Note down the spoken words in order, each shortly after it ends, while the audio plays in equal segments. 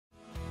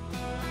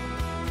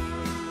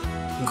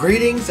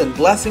Greetings and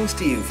blessings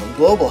to you from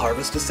Global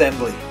Harvest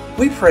Assembly.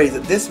 We pray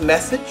that this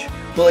message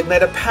will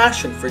ignite a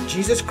passion for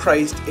Jesus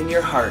Christ in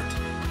your heart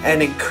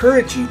and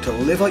encourage you to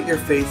live out your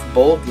faith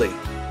boldly.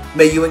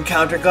 May you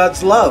encounter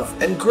God's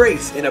love and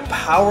grace in a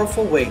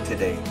powerful way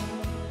today.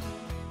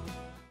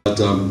 But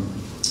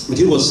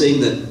he was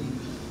saying that,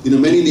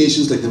 many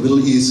nations like the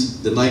Middle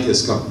East, the night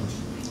has come.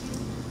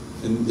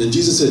 And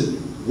Jesus said,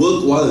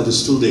 work while it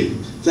is still day.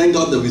 Thank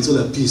God that we still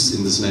have peace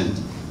in this land.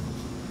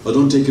 But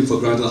don't take it for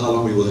granted how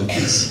long we will have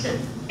peace.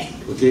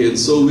 Okay, and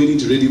so we need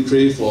to really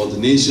pray for the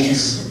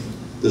nations.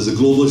 There's a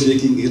global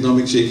shaking,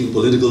 economic shaking,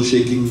 political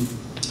shaking.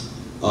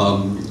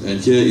 And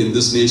here in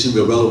this nation,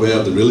 we're well aware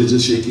of the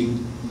religious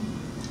shaking.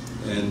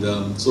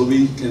 And so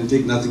we can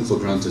take nothing for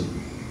granted.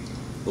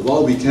 But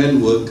while we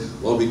can work,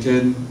 while we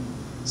can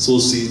sow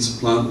seeds,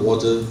 plant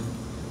water,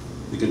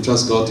 we can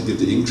trust God to give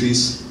the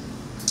increase,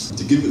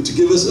 to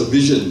give us a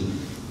vision.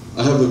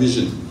 I have a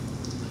vision.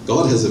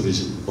 God has a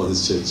vision for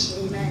His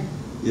church. Amen.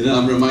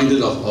 I'm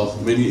reminded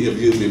of many of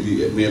you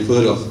may have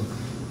heard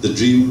of the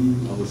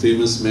dream of a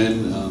famous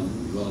man.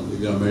 Well, if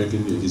you're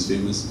American, he's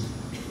famous.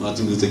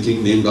 Martin Luther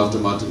King, named after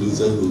Martin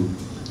Luther, who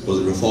was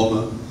a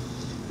reformer.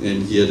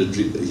 And he had a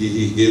dream.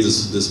 He gave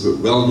this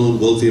well-known,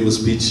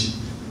 world-famous speech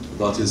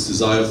about his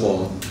desire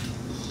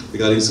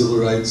regarding civil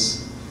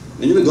rights.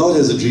 And God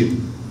has a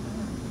dream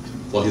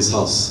for His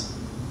house.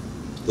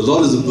 The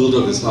Lord is the builder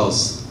of His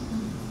house.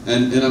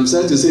 And I'm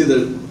sad to say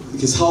that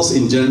His house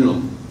in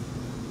general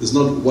is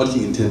not what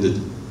He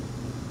intended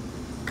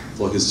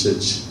for His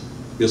church.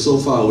 We are so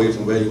far away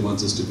from where He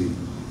wants us to be.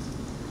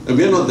 And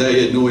we are not there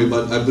yet, no way,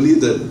 but I believe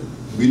that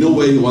we know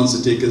where He wants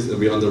to take us and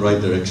we are on the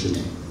right direction.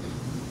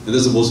 And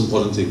that's the most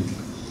important thing,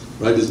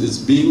 right? It's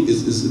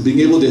being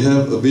able to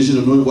have a vision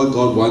of knowing what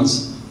God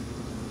wants.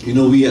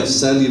 We have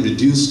sadly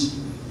reduced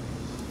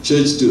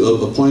church to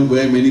a point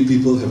where many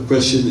people have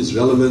questioned its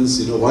relevance.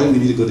 Why do we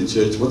need to go to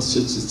church? What's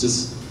church? It's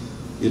just,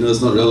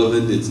 it's not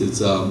relevant. It's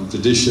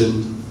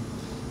tradition.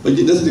 But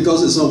that's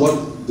because it's not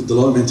what the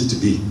Lord meant it to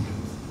be.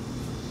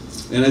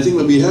 And I think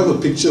when we have a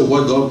picture of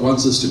what God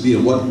wants us to be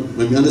and when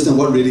we understand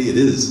what really it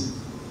is,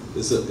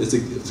 it's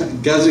a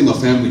gathering of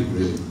family,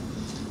 really.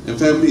 And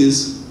family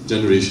is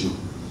generational,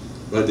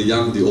 right? The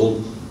young, the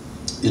old.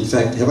 In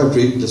fact, have I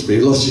prayed? Let's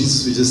pray. Lord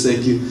Jesus, we just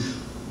thank You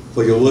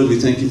for Your word. We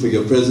thank You for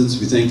Your presence.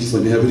 We thank You for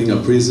inhabiting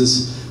our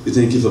praises. We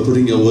thank You for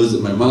putting Your words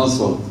in my mouth,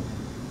 for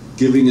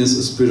giving us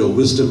a spirit of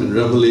wisdom and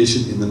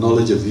revelation in the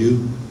knowledge of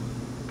You,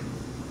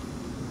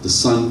 the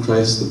Son,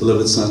 Christ, the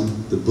beloved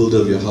Son, the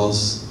builder of Your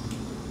house.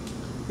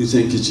 We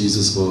thank You,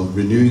 Jesus, for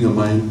renewing our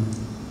mind,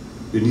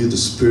 renew the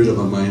spirit of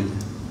our mind.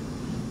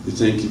 We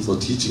thank You for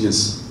teaching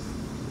us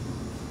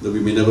that we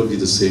may never be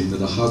the same,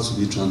 that our hearts will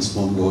be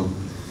transformed, Lord,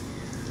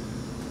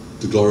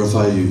 to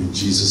glorify You in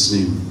Jesus'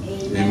 name.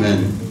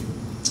 Amen.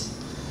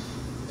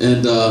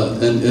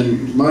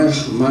 And my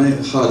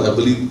heart, I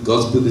believe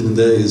God's put it in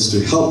there, is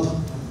to help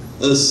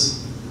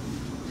us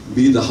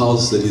be the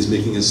house that He's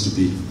making us to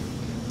be.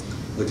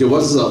 Okay, what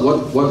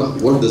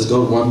does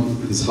God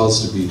want His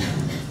house to be?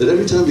 That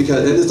every time we can,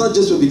 and it's not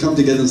just when we come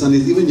together on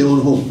Sundays, even your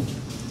own home,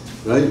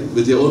 right,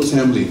 with your own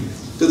family.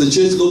 Because the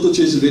church, local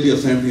church, is really a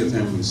family of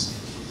families.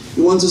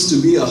 He wants us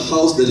to be a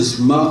house that is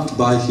marked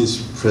by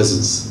His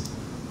presence,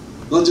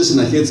 not just in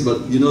our heads,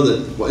 but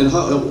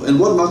that. And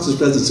what marks His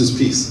presence is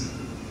peace.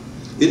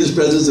 In His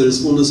presence, there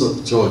is fullness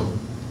of joy.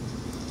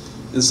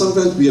 And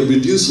sometimes we have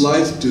reduced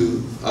life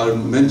to our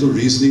mental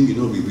reasoning.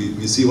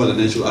 We see what a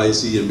natural eye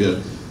see, and we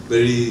are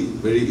very,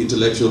 very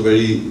intellectual,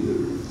 very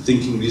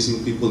thinking,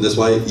 reasoning people. And that's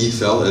why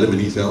Adam and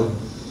Eve fell,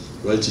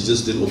 right? She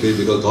just didn't obey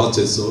because God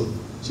said so.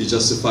 She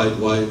justified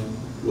why it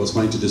was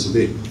fine to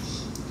disobey.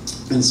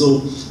 And so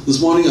this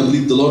morning, I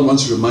believe the Lord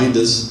wants to remind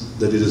us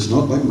that it is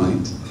not by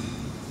might,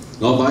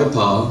 not by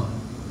power,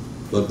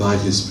 but by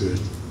His Spirit.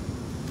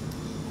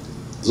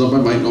 It's not by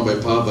might, not by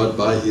power, but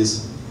by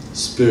His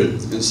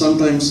Spirit. And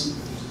sometimes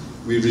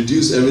we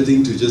reduce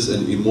everything to just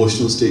an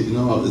emotional state.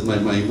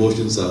 My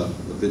emotions are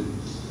a bit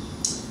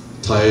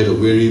tired or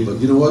weary, but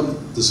you know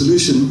what? The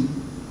solution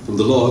from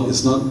the Lord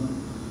is not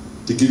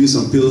to give you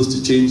some pills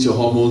to change your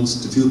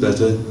hormones to feel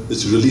better.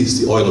 It's to release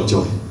the oil of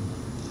joy,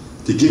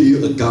 to give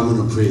you a garment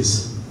of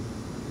praise.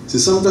 See,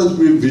 sometimes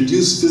we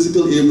reduce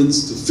physical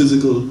ailments to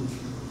physical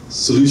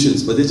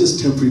solutions, but they're just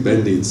temporary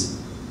band-aids.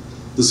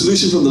 The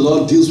solution from the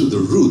Lord deals with the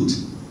root,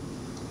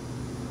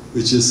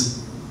 which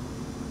is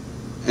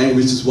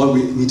what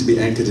we need to be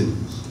anchored in.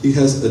 He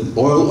has an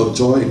oil of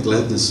joy and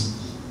gladness.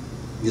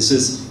 He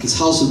says His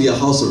house will be a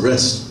house of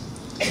rest.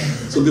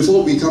 So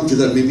before we come to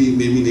that, maybe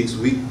next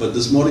week, but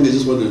this morning I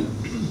just want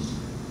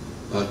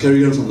to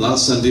carry on from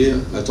last Sunday.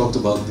 I talked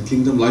about the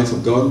kingdom life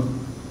of God.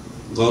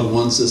 The Lord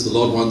wants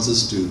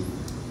us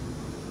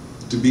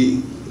to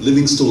be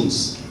living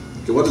stones.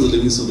 Okay, what does a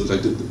living stone look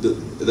like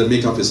that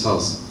make up His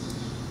house?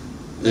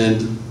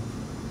 And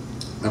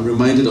I'm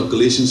reminded of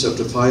Galatians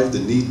chapter 5, the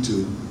need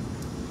to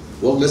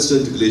walk. Let's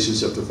turn to Galatians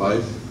chapter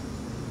 5.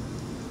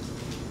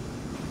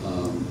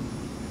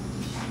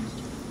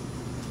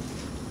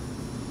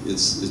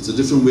 It's a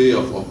different way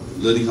of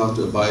learning how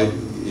to abide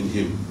in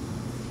Him.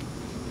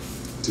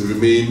 to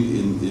remain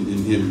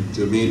in Him,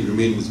 to remain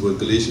in His Word.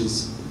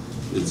 Galatians,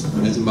 it's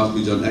Matthew, Mark,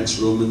 Luke, John, Acts,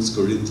 Romans,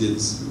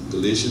 Corinthians,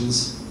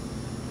 Galatians,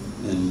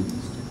 and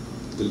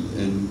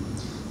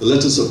the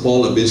letters of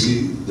Paul are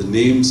basically the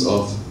names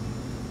of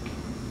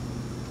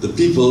the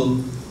people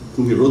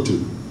whom he wrote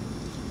to.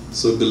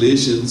 So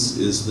Galatians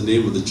is the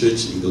name of the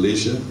church in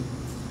Galatia.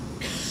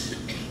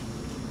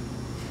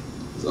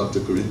 It's after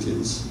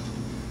Corinthians.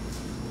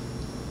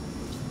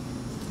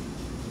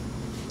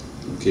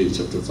 Okay,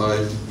 chapter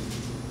 5.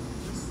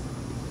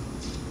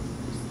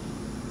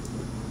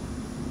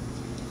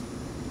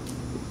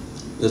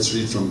 Let's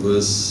read from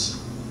verse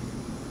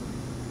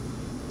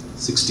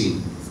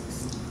 16.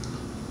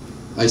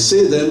 I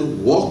say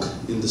then, walk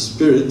in the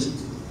Spirit,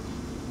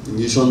 and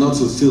you shall not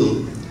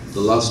fulfill the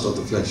lust of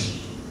the flesh.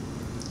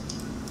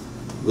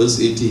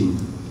 Verse 18.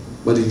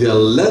 But if you are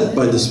led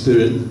by the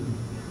Spirit,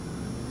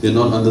 you are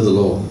not under the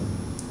law.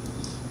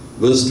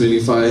 Verse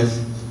 25.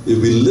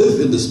 If we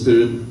live in the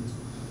Spirit,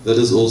 let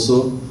us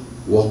also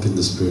walk in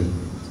the Spirit.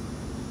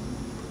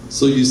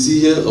 So you see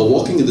here a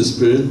walking in the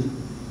Spirit,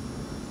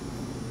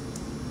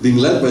 being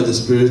led by the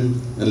Spirit,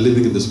 and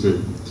living in the Spirit.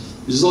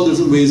 Which is all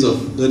different ways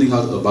of learning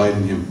how to abide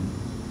in Him.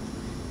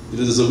 You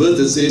know, there's a word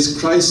that says,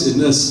 Christ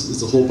in us is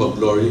the hope of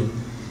glory.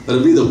 But I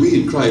believe that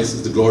we in Christ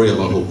is the glory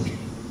of our hope.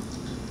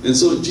 And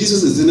so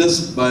Jesus is in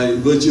us by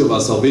virtue of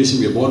our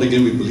salvation. We are born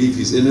again, we believe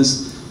He's in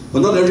us.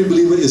 But not every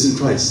believer is in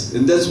Christ.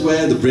 And that's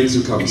where the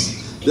breakthrough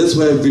comes. That's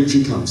where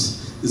victory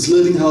comes. It's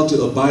learning how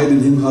to abide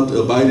in Him, how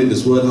to abide in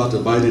His Word, how to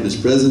abide in His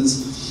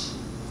presence.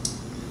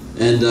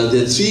 And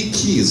there are three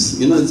keys.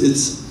 You know,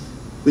 it's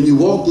when you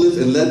walk,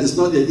 live, and let, it's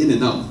not yet in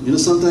and out. You know,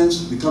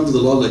 sometimes we come to the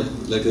Lord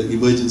like an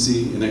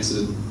emergency, an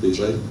accident place,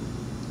 right?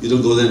 You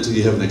don't go there until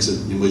you have an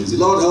accident, emergency.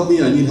 Lord, help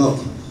me, I need help.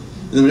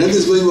 And then when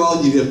everything's going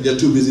well, you're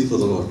too busy for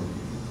the Lord.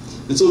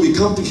 And so we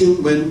come to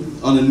Him when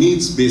on a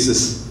needs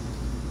basis,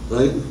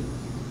 right?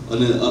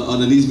 On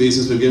a needs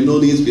basis, when we have no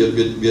needs, we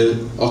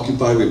are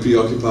occupied, we're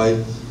preoccupied.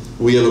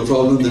 When we have a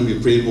problem, then we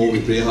pray more, we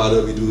pray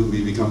harder,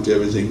 we come to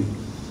everything.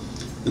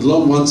 And the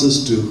Lord wants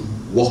us to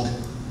walk.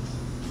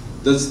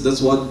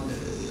 That's what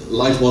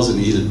life was in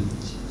Eden.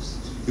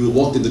 He would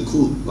walk in the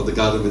cool of the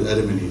garden with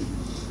Adam and Eve.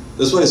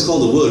 That's why it's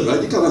called the Word,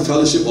 right? You can't have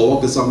fellowship or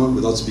walk with someone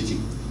without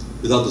speaking,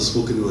 without the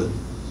spoken word.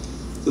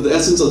 So the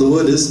essence of the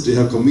Word is to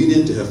have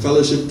communion, to have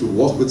fellowship, to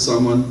walk with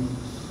someone.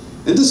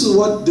 And this is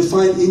what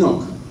defined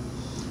Enoch.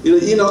 You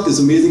know, Enoch is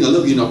amazing. I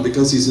love Enoch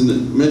because he's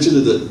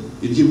mentioned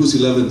in Hebrews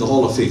 11, the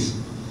Hall of Faith.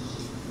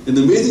 And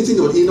the amazing thing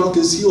about Enoch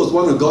is he was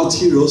one of God's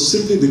heroes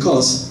simply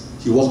because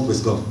he walked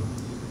with God.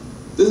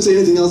 Didn't say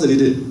anything else that he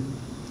did.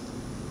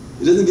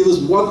 He doesn't give us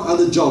one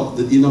other job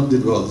that Enoch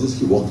did well, just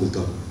he walked with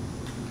God.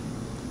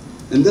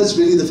 And that's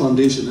really the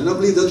foundation. And I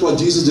believe that's what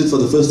Jesus did for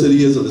the first 30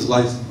 years of His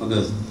life on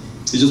earth.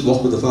 He just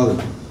walked with the Father.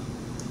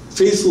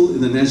 Faithful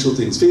in the natural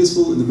things,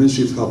 faithful in the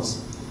ministry of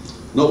helps.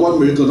 Not one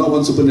miracle, not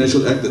one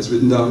supernatural act that's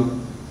written down.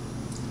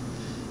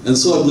 And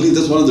so I believe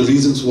that's one of the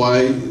reasons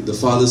why the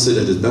Father said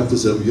at His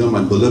baptism, you are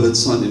my beloved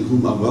Son in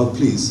whom I'm well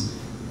pleased.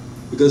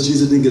 Because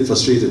Jesus didn't get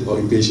frustrated or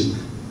impatient.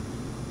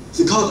 He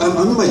said, God,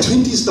 I'm in my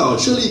 20s now.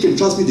 Surely you can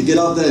trust me to get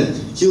out there and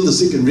heal the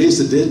sick and raise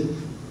the dead.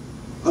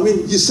 I mean,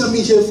 you sent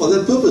me here for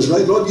that purpose,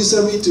 right? Lord, you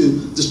sent me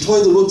to destroy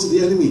the works of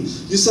the enemy.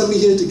 You sent me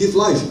here to give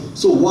life.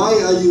 So why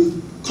are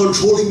you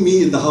controlling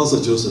me in the house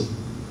of Joseph?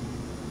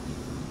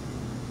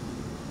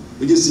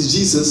 Because see,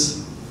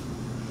 Jesus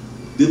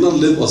did not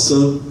live or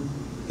serve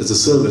as a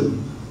servant,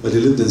 but He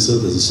lived and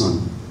served as a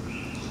son.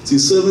 See,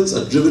 servants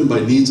are driven by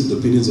needs and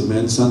opinions of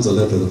men. Sons are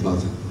led by the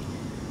Father.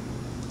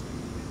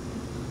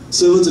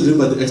 Servants are driven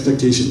by the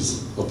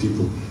expectations of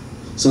people.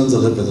 Sons are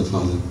led by the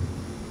Father.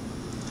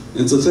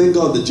 And so thank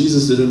God that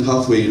Jesus didn't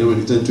halfway, you know, when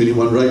He turned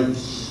 21, right?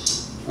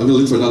 I'm going to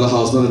look for another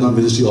house, not enough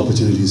ministry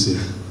opportunities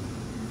here.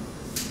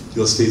 He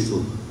was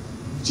faithful.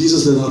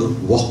 Jesus learned how to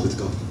walk with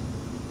God,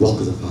 walk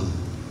with the Father.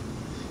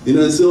 You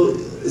know, and so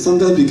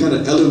sometimes we kind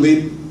of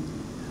elevate,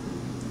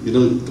 you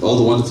know, all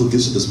the wonderful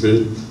gifts of the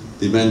Spirit,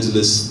 the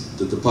evangelists,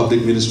 the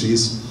public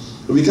ministries,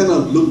 but we kind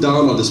of look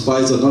down or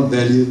despise or not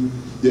value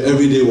your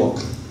everyday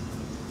walk.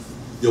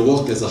 Your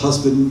walk as a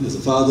husband, as a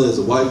father, as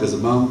a wife, as a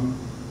mom,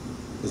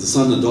 as a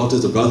son and daughter,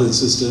 as a brother and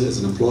sister, as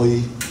an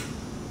employee.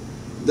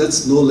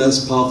 That's no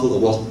less powerful a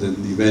walk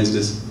than the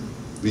evangelist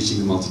reaching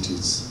the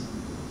multitudes.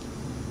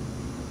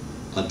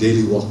 Our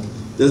daily walk.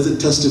 Does it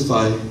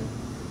testify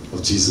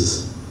of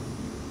Jesus?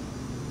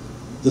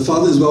 The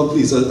Father is well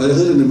pleased. I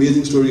heard an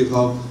amazing story of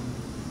how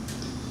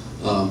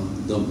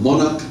the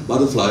monarch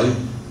butterfly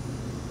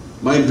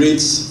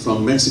migrates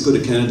from Mexico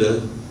to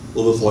Canada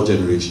over 4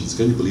 generations.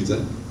 Can you believe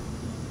that?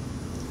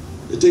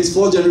 It takes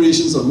 4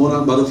 generations of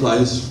monarch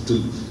butterflies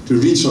to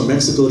reach from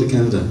Mexico to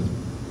Canada.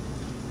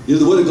 You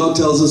know, the Word of God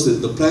tells us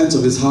that the plans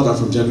of His heart are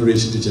from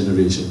generation to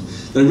generation.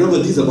 Now remember,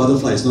 these are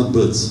butterflies, not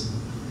birds.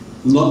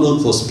 Not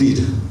known for speed.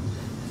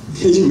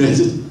 Can you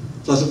imagine?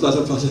 Flutter,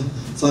 flutter, flutter.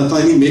 So I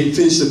finally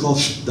finish the call,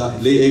 die,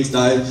 lay eggs,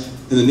 die,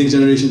 and the next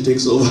generation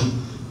takes over.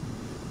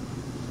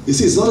 You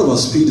see, it's not about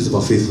speed, it's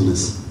about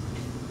faithfulness.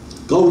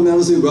 God will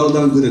never say, well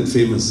done, good and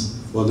famous.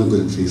 Well done,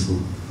 good and faithful.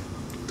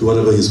 to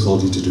whatever He's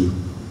called you to do.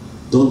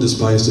 Don't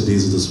despise the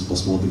days of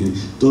small beginning.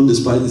 Don't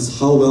despise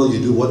how well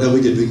you do, whatever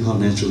you're doing, how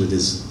natural it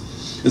is.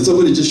 And so I'm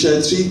going to just share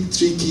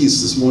three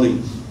keys this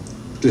morning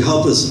to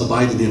help us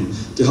abide in Him,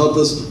 to help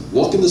us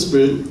walk in the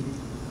Spirit,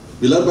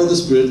 be led by the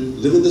Spirit,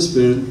 live in the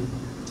Spirit.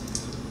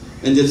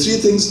 And there are three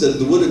things that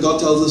the Word of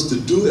God tells us to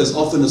do as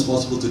often as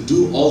possible, to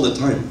do all the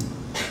time.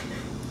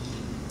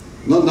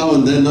 Not now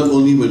and then, not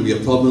only when we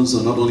have problems,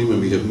 or not only when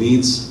we have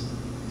needs,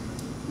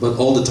 but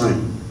all the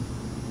time.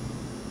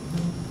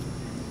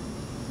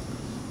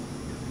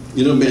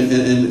 You know,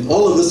 and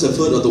all of us have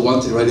heard of the one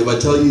thing, right? If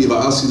I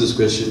ask you this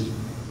question,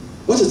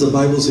 what does the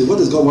Bible say? What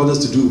does God want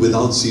us to do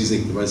without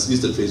ceasing? If I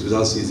use that phrase,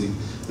 without ceasing,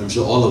 I'm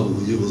sure all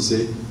of you will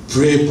say,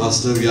 pray,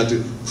 Pastor, we have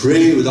to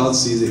pray without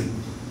ceasing.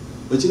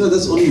 But you know,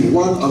 that's only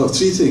one out of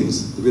three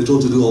things that we're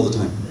told to do all the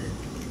time.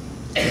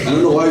 I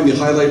don't know why we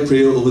highlight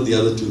prayer over the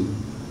other two.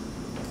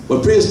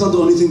 But prayer is not the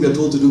only thing we're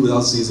told to do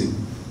without ceasing.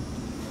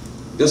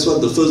 Guess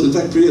what? In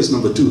fact, prayer is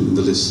number 2 in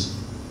the list.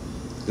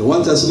 In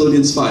 1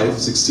 Thessalonians 5,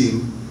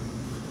 16,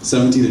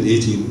 17 and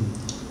 18,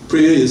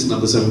 prayer is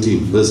number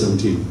 17, verse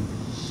 17.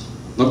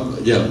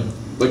 But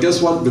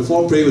guess what?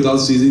 Before pray without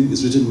ceasing,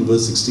 it's written in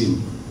verse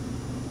 16.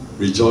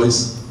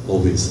 Rejoice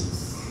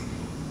always.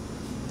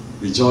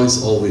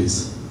 Rejoice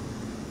always.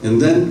 And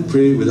then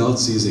pray without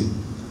ceasing.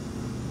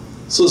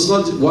 So it's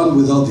not one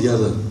without the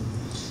other.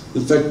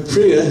 In fact,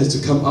 prayer has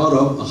to come out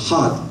of a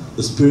heart,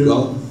 the spirit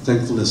of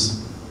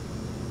thankfulness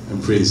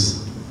and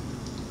praise.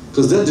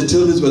 Because that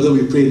determines whether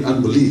we pray in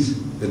unbelief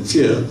and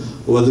fear,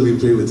 or whether we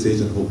pray with faith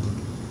and hope.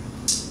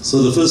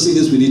 So the first thing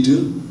is we need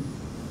to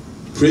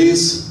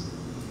praise.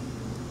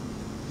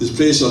 This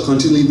praise shall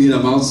continually be in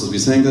our mouths, as we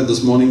sang that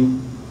this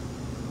morning.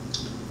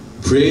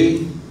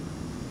 Pray.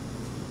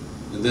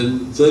 And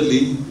then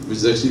thirdly, which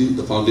is actually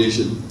the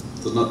foundation,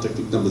 so not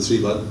technique number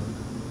 3, but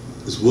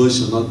His word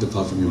shall not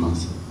depart from your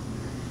mouth.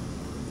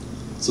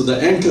 So the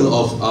anchor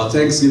of our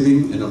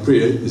thanksgiving and our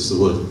prayer is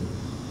the word.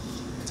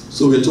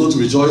 So we are told to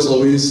rejoice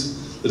always,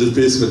 let His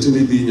praise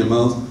continually be in your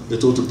mouth. We are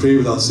told to pray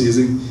without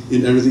ceasing,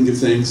 in everything give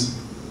thanks.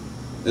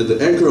 And the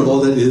anchor of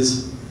all that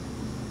is,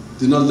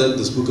 do not let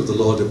this book of the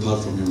law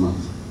depart from your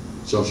mouth.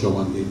 Joshua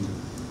 1:8.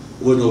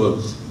 Over and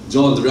over.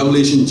 The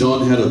revelation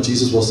John had of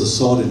Jesus was the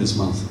sword in his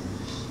mouth.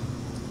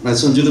 Right,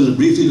 so I'm just going to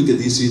briefly look at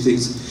these 3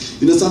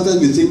 things. You know,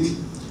 sometimes we think,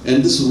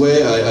 and this is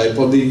where I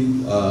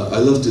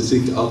love to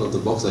think out of the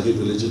box. I hate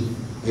religion,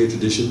 I hate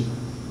tradition.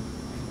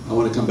 I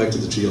want to come back to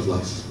the tree of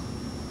life.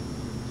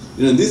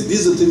 You know,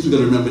 these are the things we've got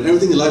to remember. In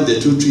everything in life, there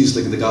are 2 trees,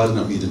 like in the Garden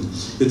of Eden.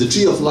 You have the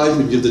tree of life,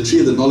 and you have the tree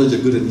of the knowledge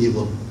of good and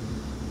evil.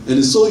 And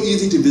it's so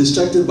easy to be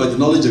distracted by the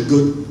knowledge of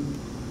good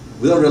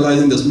without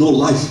realizing there's no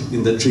life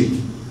in that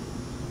tree,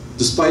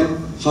 despite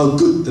how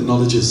good the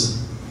knowledge is.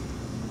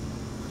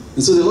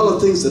 And so there are a lot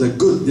of things that are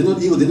good. They're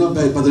not evil, they're not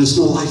bad, but there's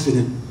no life in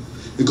it.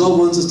 And God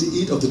wants us to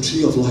eat of the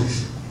tree of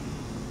life.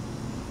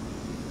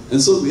 And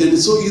it's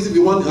so easy.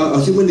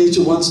 Our human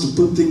nature wants to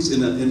put things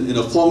in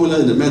a formula,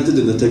 in a method,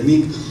 in a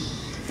technique.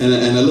 And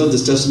I love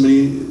this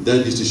testimony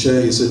Dad used to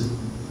share. He said,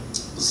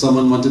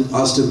 someone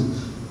asked him,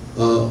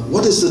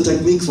 what is the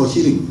technique for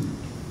healing?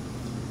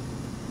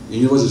 And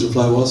you know what his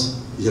reply was?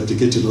 You have to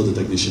get to know the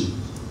technician.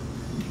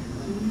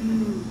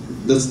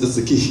 That's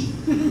the key.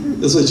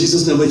 That's why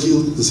Jesus never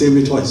healed the same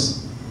way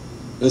twice.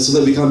 And so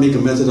that we can't make a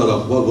method out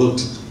of what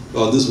worked.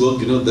 This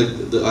worked, you know,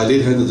 I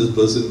laid hands on this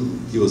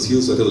person, he was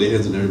healed, so I can lay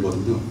hands on everybody.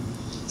 No.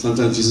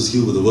 Sometimes Jesus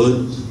healed with the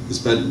word, He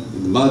spat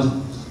in the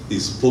mud, He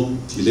spoke,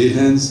 He laid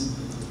hands.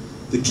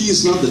 The key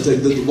is not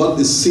what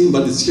is seen,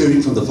 but it's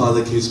hearing from the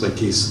Father case by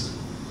case.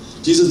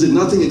 Jesus did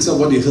nothing except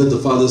what He heard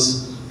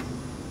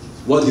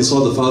what He saw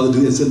the Father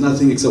do, and said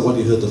nothing except what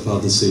He heard the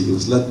Father say. He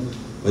was led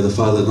by the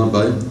Father, not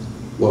by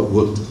what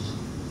worked.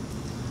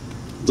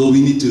 Though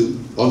we need to,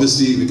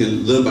 obviously we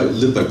can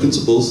live by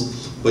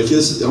principles, but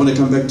I want to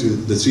come back to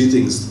the 3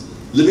 things.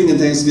 Living in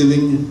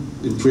thanksgiving,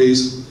 in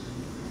praise,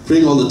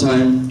 praying all the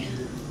time,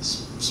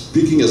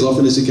 speaking as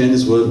often as you can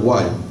His word.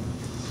 Why?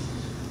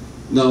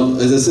 Now,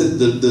 as I said,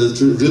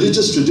 the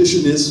religious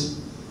tradition is,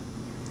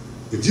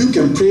 if you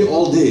can pray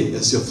all day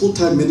as your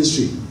full-time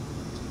ministry,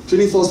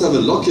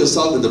 24/7, lock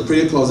yourself in the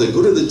prayer closet,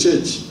 go to the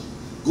church,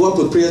 go up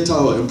a prayer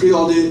tower and pray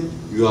all day,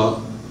 you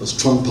are a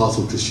strong,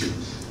 powerful Christian.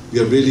 You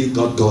have really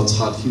got God's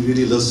heart. He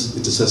really loves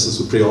intercessors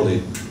who pray all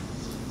day.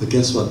 But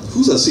guess what?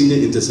 Who's our senior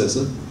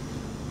intercessor?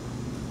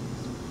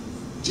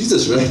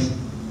 Jesus, right?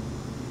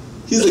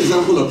 He's the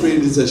example of prayer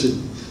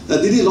intercession.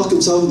 Now, did He lock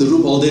Himself in the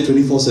room all day,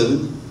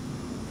 24/7?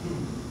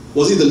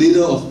 Was He the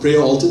leader of prayer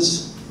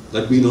altars,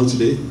 like we know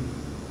today?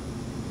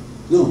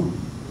 No.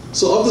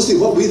 So obviously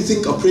what we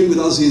think of praying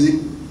without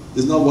ceasing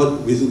is not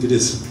what we think it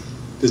is.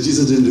 Because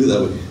Jesus didn't do it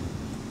that way.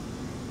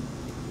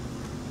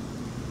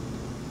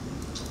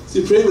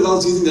 See, praying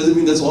without ceasing doesn't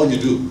mean that's all you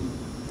do.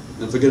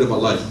 And forget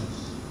about life.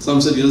 Some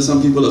said, you know,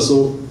 some people are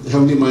so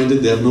heavenly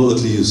minded, they have no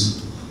earthly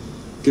use.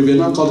 Okay, we are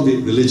not called to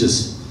be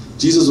religious.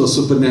 Jesus was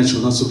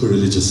supernatural, not super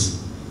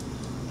religious.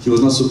 He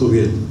was not super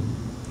weird.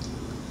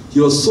 He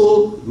was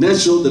so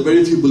natural that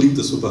very few believed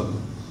the super.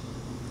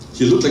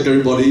 He looked like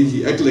everybody,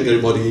 he acted like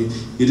everybody,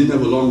 he didn't have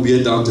a long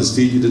beard down to his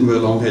feet, he didn't wear a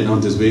long hair down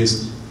to his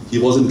waist, he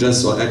wasn't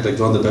dressed or act like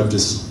John the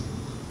Baptist.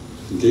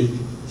 Okay?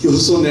 He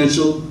was so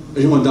natural,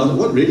 everyone doubted,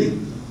 what, really?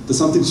 There's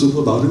something super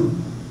about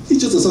him? He's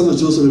just the son of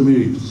Joseph and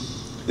Mary.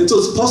 And so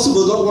it's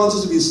possible God wants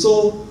us to be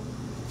so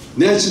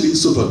naturally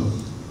super.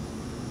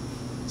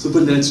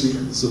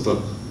 Supernaturally super.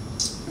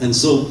 And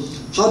so,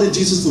 how did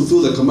Jesus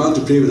fulfill the command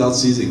to pray without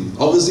ceasing?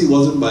 Obviously, it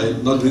wasn't by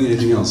not doing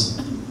anything else.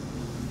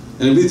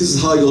 And I believe this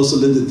is how he also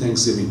lived in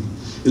thanksgiving.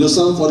 You know,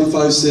 Psalm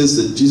 45 says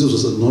that Jesus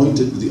was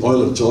anointed with the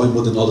oil of joy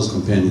more than all his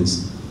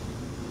companions.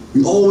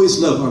 We always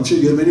love, I'm sure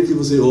you have many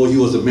people say, oh, he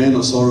was a man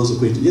of sorrows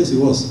acquainted. Yes, he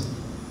was.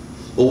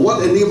 But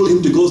what enabled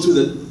him to go through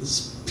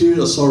that period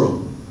of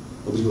sorrow?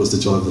 I believe it was the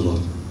joy of the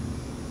Lord.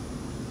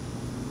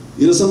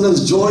 You know,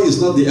 sometimes joy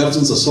is not the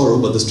absence of sorrow,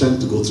 but the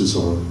strength to go through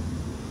sorrow.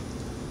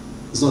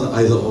 It's not an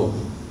either or.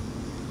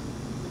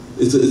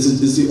 It's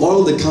the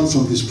oil that comes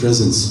from his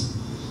presence.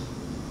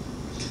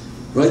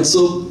 Right?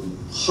 So,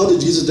 how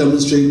did Jesus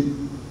demonstrate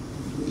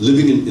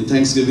living in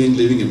thanksgiving,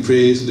 living in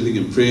praise, living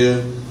in prayer,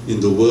 in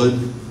the Word,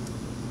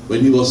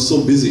 when he was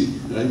so busy?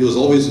 Right? He was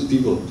always with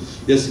people.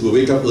 Yes, he would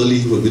wake up early,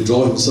 he would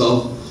withdraw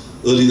himself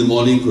early in the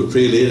morning, he would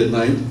pray late at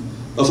night.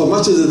 But for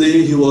much of the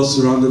day, he was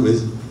surrounded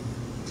with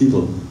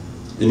people.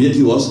 And yet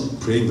he was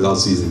praying without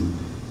ceasing.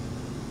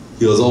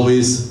 He was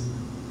always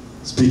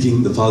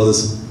speaking the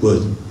Father's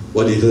word.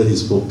 What he heard, he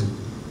spoke.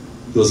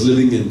 He was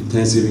living in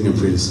thanksgiving and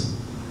praise.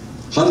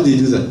 How did he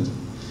do that?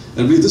 And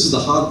I believe this is the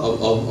heart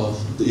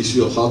of the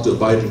issue of how to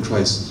abide in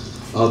Christ,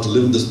 how to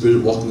live in the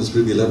Spirit, walk in the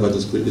Spirit, be led by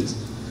the Spirit. It's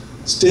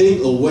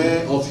staying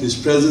aware of his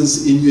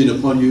presence in you and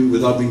upon you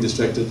without being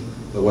distracted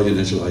by what your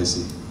natural eyes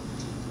see.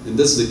 And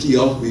that's the key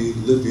of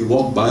we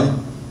walk by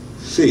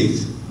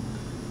faith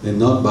and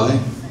not by.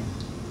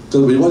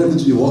 Because what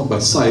happens when you walk by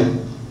sight,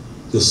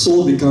 your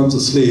soul becomes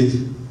a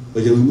slave,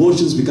 but your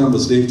emotions become a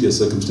slave to your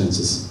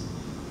circumstances.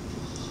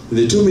 And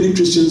there are too many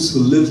Christians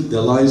who live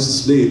their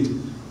lives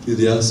slave to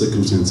their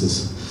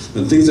circumstances.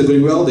 When things are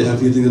going well, they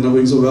have things are not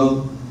going so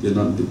well, they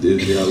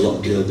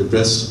are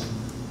depressed.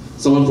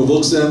 Someone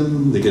provokes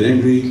them, they get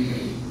angry.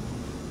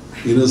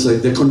 You know, it's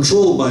like they're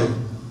controlled by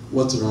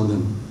what's around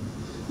them.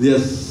 They are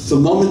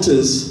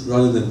thermometers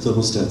rather than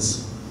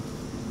thermostats.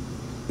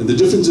 And the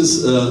difference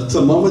is a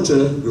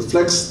thermometer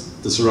reflects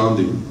the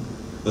surrounding.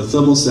 A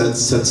thermostat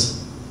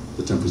sets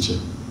the temperature.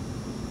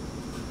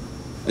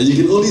 And you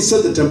can only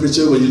set the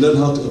temperature when you learn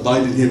how to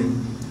abide in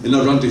him and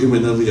not run to him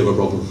whenever you have a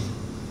problem.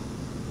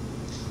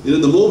 You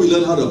know, the more we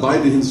learn how to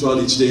abide in him throughout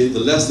each day, the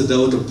less the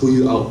devil can pull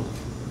you out.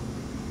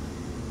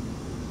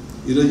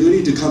 You know, you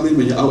need to come in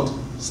when you're out.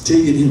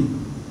 Stay in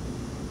him.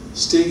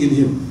 Stay in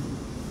him.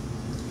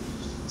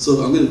 So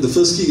the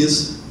first key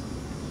is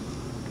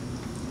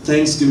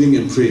thanksgiving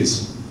and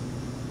praise.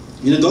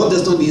 You know, God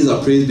does not need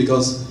our praise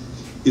because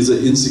he's an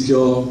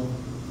insecure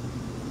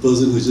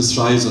person who just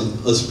thrives on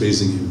us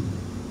praising him.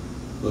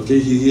 Okay,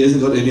 he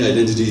hasn't got any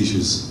identity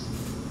issues.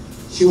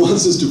 He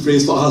wants us to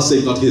praise for our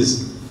sake, not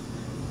his.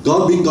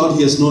 God being God,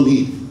 he has no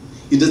need.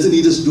 He doesn't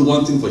need us to do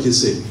one thing for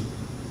his sake.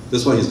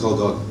 That's why he's called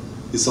God.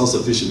 He's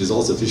self-sufficient, he's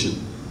all-sufficient.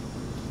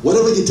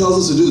 Whatever he tells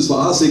us to do is for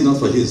our sake, not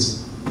for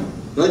his.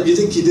 Right? You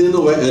think he didn't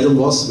know where Adam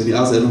was when he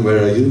asked Adam,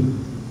 where are you?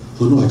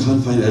 Oh no, I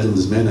can't find Adam,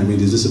 this man. I mean,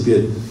 he's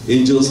disappeared.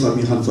 Angels help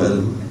me hunt for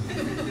Adam.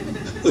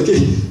 Okay,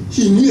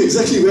 he knew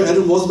exactly where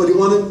Adam was, but he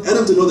wanted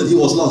Adam to know that he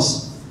was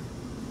lost.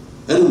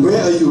 Adam,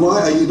 where are you?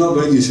 Why are you not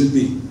where you should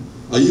be?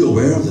 Are you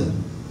aware of that?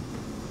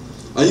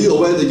 Are you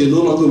aware that you're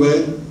no longer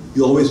where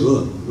you always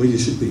were, where you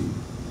should be?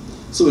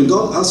 So when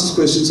God asks us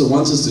questions and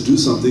wants us to do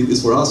something,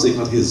 it's for our sake,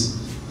 not his.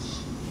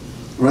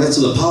 Right?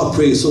 So the power of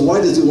praise. So why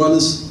does he want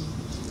us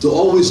to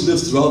always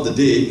live throughout the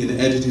day in an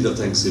attitude of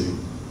thanksgiving?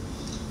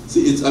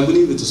 See, I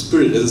believe it's a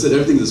spirit. As I said,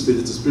 everything is a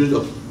spirit. It's a spirit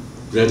of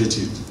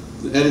gratitude.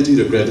 The attitude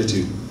of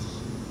gratitude.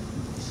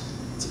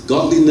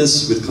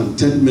 Godliness with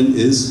contentment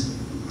is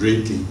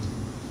great gain.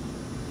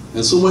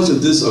 And so much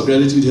of this, of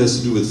gratitude, has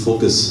to do with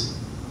focus.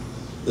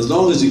 As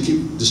long as you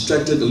keep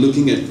distracted and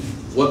looking at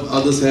what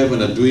others have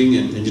and are doing,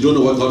 and you don't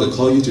know what God will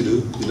call you to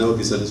do, you'll never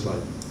be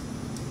satisfied.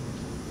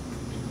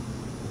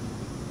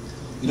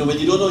 You know, when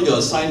you don't know your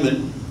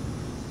assignment,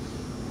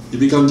 you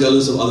become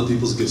jealous of other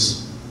people's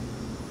gifts.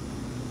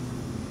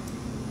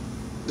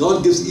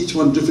 God gives each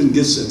one different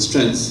gifts and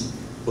strengths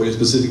for your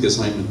specific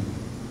assignment.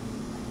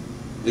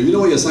 If you know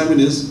what your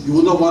assignment is, you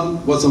will not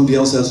want what somebody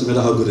else has, no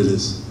matter how good it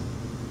is.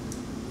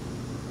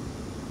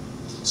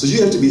 So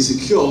you have to be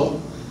secure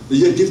that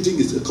your gifting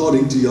is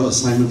according to your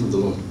assignment from the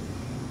Lord.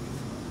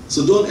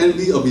 So don't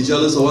envy or be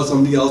jealous of what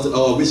somebody else did.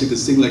 Oh, I wish I could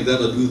sing like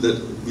that or do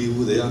that, be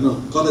who they are. No,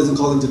 God hasn't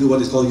called them to do what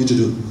he's called you to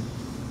do.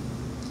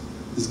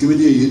 He's given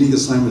you a unique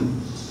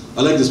assignment.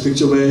 I like this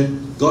picture where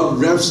God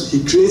wraps,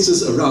 he creates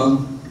us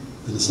around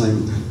an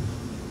assignment.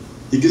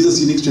 He gives us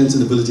unique strengths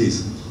and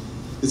abilities.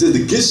 It says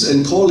the gifts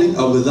and calling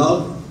are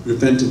without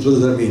repentance. What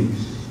does that mean?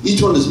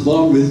 Each one is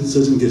born with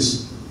certain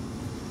gifts.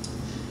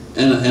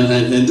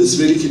 And this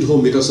really hit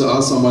home because I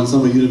asked someone,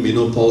 some of you may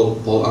know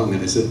Paul Ang,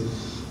 and I said,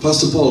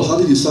 Pastor Paul, how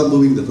did you start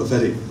moving the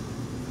prophetic?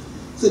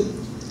 He said,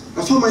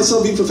 I found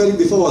myself being prophetic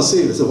before I was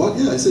saved. I said, what?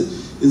 Yeah, I said,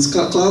 in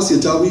class you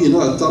tell me,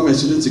 I tell my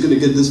students, you're going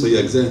to get this for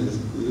your exam.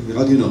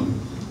 How do you know?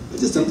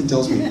 Just something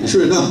tells me.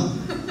 Sure enough.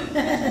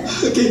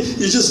 Okay,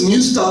 you just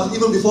knew stuff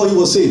even before you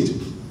were saved.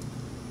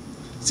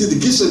 See, the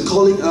gifts and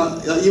calling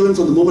are even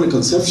from the moment of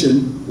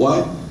conception.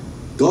 Why?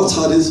 God's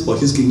heart is for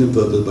His kingdom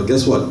purpose. But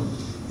guess what?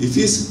 If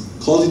He's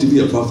called you to be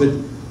a prophet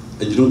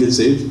and you don't get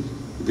saved,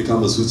 you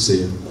become a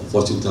soothsayer, a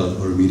fortune teller,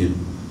 or a medium.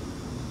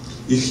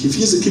 If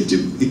He's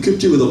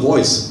equipped you with a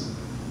voice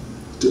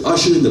to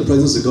usher in the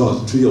presence of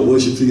God through your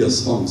worship, through your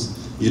songs,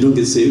 you don't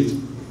get saved,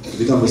 you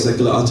become a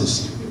secular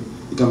artist,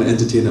 become an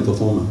entertainer,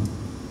 performer.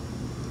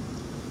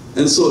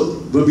 And so,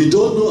 when we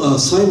don't know our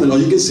assignment, or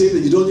you get saved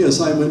and you don't know your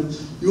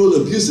assignment, you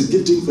will abuse the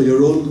gifting for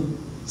your own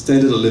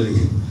standard of living,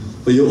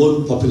 for your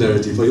own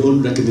popularity, for your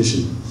own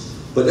recognition.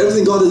 But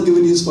everything God has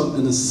given you is for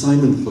an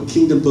assignment, for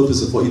kingdom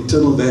purposes, for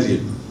eternal value.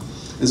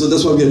 And so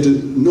that's why we have to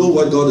know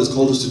what God has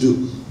called us to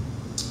do.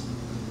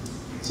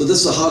 So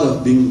that's the heart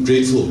of being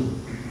grateful.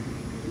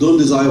 Don't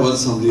desire what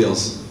somebody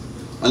else,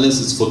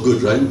 unless it's for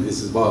good, right?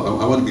 It's, wow,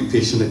 I want to be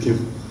patient like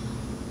Him.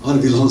 I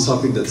want to be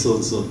long-suffering, that's so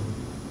and so.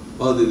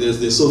 Wow,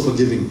 they're so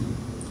forgiving.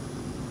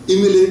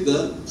 Emulate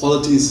the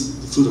qualities,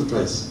 the fruit of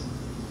Christ,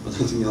 but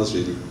nothing else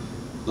really.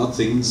 Not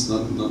things,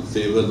 not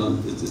favor,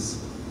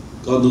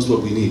 God knows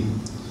what we need.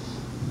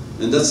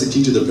 And that's the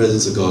key to the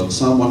presence of God.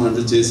 Psalm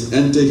 100 says,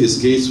 enter His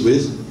gates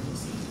with...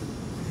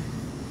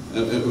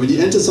 when you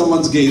enter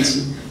someone's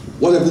gates,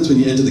 what happens when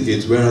you enter the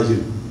gates? Where are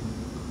you?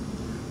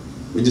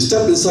 When you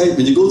step inside,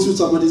 when you go through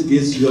somebody's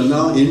gates, you are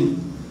now in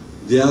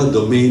their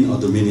domain or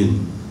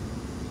dominion.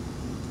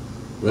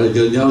 Right?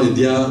 You're now in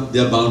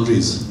their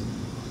boundaries.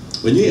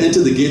 When you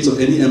enter the gates of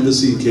any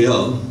embassy in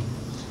KL,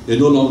 you're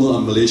no longer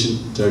on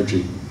Malaysian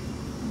territory.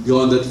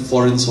 You're on that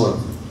foreign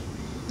soil.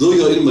 Though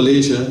you're in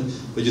Malaysia,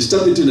 when you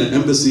step into an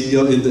embassy,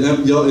 you're in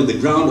the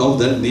ground of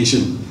that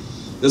nation.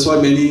 That's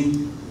why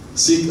many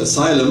seek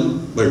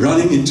asylum by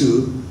running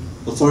into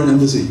a foreign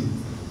embassy,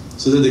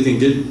 so that they can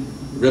get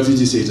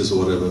refugee status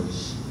or whatever.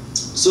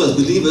 So as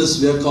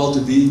believers, we are called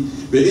to be,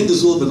 we're in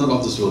this world but not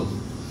of this world.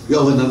 We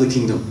are of another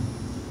kingdom.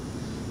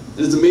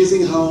 And it's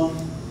amazing how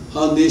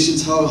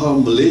nations, how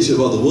Malaysia,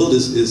 well, the world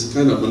is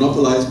kind of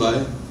monopolized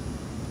by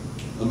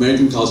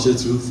American culture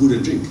through food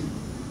and drink.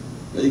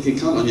 You can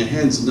count on your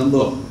hands the number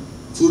of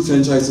food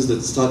franchises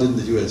that started in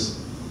the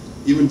US.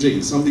 Even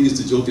drink. Somebody used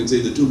to joke and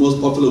say the two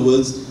most popular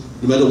words,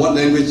 no matter what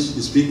language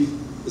you speak,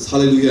 is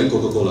hallelujah and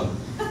Coca-Cola.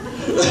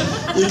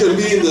 You can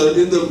be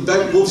in the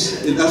back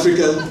booths in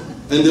Africa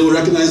and they will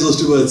recognize those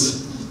two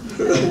words.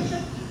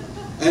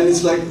 And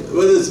it's like,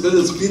 whether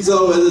it's pizza,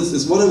 whether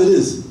it's whatever it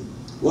is.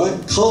 Why?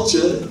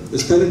 Culture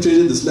has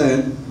penetrated this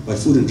land by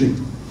food and drink.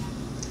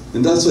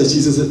 And that's why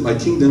Jesus said, my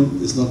kingdom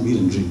is not meat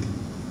and drink.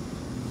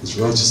 It's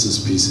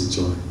righteousness, peace, and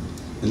joy.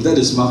 And that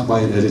is marked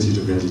by an attitude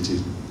of gratitude.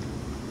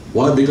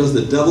 Why? Because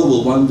the devil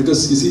will want,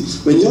 because you see,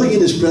 when you're in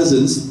His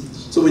presence,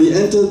 so when you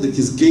enter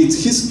his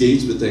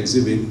gates with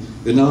thanksgiving,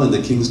 you're now in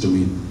the King's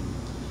domain.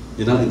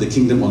 You're now in the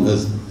kingdom on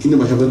earth.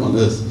 Kingdom of heaven on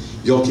earth.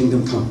 Your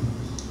kingdom come.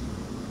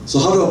 So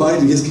how to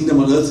abide in His kingdom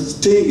on earth?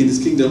 Stay in His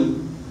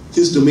kingdom,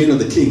 His domain of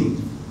the King,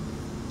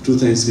 through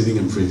thanksgiving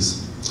and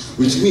praise.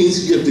 Which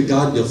means you have to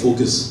guard your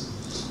focus.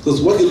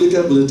 Because what you look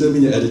at will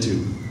determine your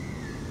attitude.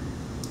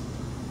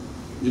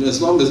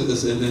 As long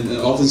as, and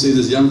I often say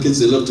this, young kids,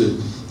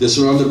 they're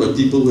surrounded by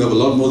people who have a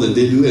lot more than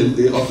they do, and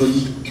they often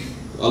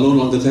are no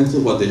longer thankful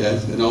for what they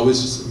have. And I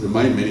always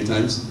remind many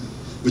times,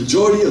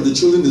 majority of the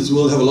children in this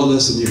world have a lot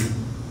less than you.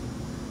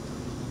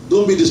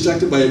 Don't be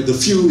distracted by the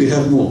few who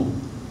have more.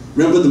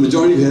 Remember, the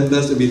majority who have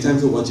less, and be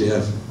thankful for what you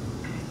have.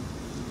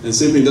 And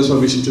same thing, that's why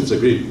mission trips are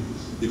great.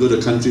 You go to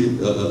a country,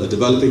 a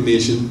developing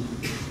nation,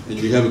 and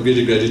you have a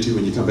greater gratitude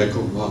when you come back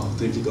home. Wow,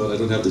 thank you God, I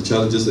don't have the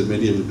challenges that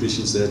many of the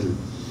Christians there do.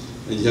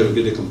 And you have a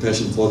greater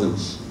compassion for them.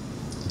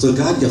 So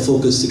guard your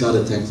focus, to guard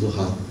a thankful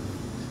heart.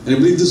 And I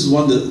believe this is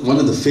one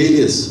of the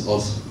failures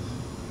of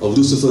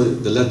Lucifer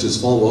that led to his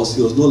fall was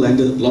he was no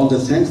longer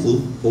thankful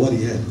for what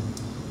he had.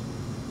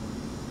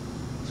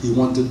 He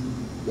wanted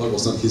what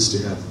was not his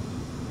to have.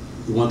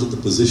 He wanted the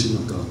position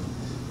of God.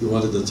 He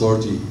wanted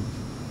authority.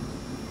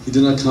 He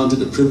did not count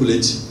it a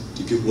privilege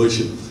to give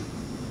worship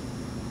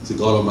to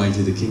God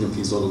Almighty, the King of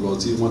Kings, Lord of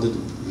Lords. He wanted to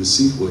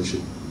receive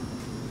worship.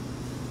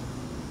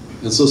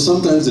 And so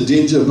sometimes the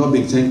danger of not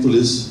being thankful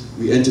is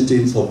we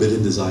entertain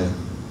forbidden desire.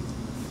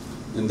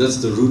 And that's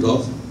the root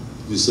of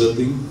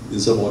usurping,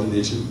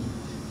 insubordination.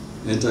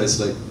 And it's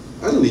like,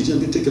 I don't need you, I'm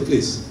going to take a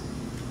place.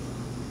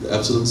 The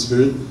absolute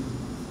spirit.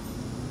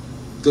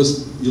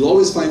 Because you'll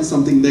always find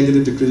something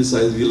negative to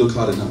criticize if you look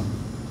hard enough.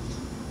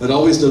 But I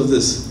always love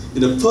this.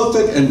 In a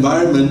perfect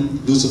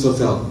environment, Lucifer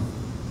fell.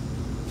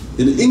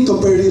 In an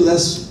incomparably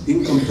less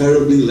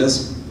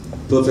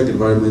perfect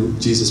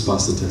environment, Jesus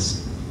passed the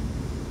test.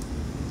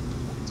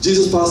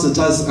 Jesus passed the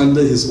test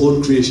under His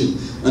own creation,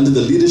 under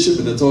the leadership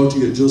and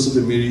authority of Joseph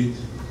and Mary,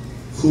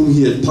 whom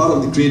He had part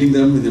of creating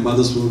them in their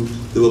mother's womb.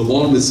 They were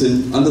born with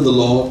sin, under the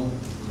law,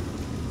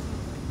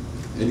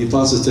 and He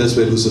passed the test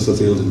where Lucifer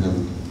failed in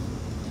heaven.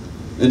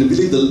 And I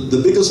believe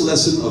the biggest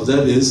lesson of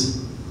that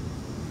is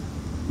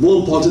More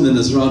important than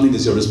the surrounding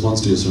is your response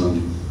to your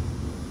surrounding.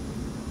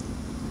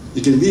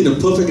 You can be in a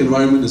perfect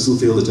environment and still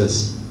fail the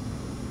test.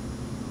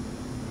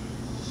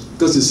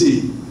 Because you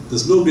see,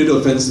 there's no greater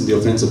offense than the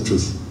offense of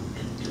truth.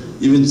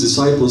 Even the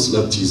disciples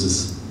loved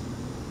Jesus.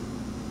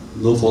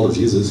 No fault of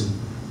Jesus.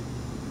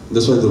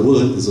 That's why the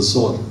word is a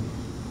sword.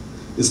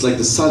 It's like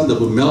the sun that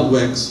will melt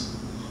wax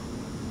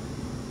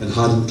and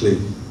harden clay.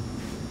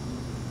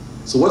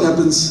 So what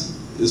happens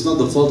is not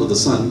the fault of the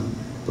sun,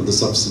 but the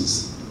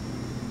substance.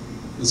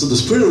 And so the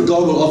Spirit of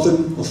God will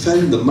often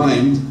offend the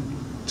mind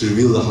to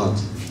reveal the heart.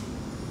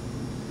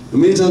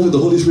 And many times when the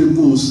Holy Spirit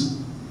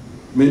moves,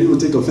 many will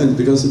take offense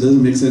because it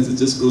doesn't make sense. It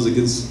just goes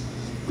against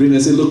grain. I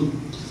say, look,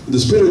 if the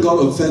Spirit of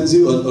God offends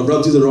you or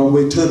rubs you the wrong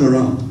way, turn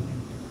around.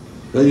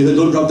 Right? You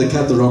don't rub the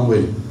cat the wrong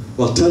way.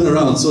 Well, turn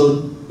around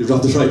so you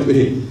rub the right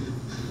way.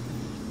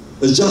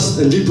 Adjust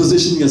and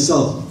reposition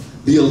yourself.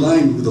 Be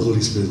aligned with the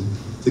Holy Spirit.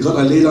 Say, God,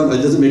 I lay down,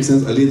 it doesn't make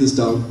sense, I lay this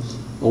down.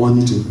 I want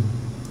you to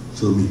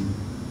fill me.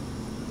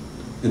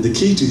 And the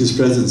key to His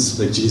presence,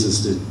 like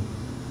Jesus did,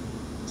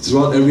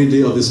 throughout every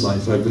day of His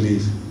life, I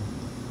believe,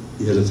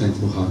 He had a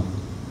thankful heart.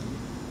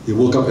 He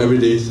woke up every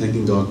day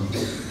thanking God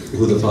for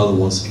who the Father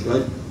was,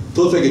 right?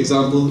 Perfect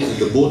example, in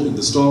the boat, in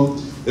the storm,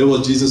 where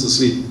was Jesus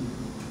asleep?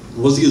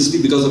 Was He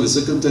asleep because of His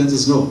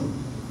circumstances? No.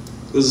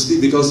 He was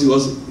asleep because He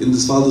was in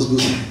His Father's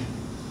bosom.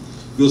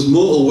 He was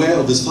more aware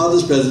of His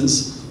Father's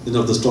presence than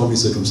of the stormy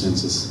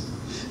circumstances.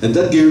 And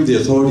that gave Him the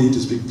authority to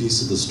speak peace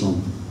to the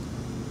storm.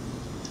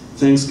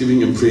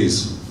 Thanksgiving and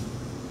praise.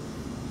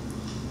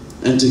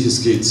 Enter His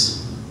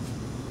gates.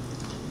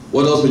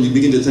 What else? When you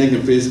begin to thank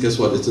and praise, guess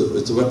what? It's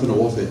a weapon of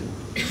warfare.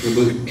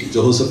 Remember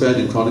Jehoshaphat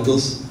in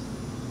Chronicles?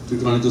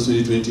 2 Chronicles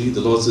 20:20,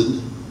 the Lord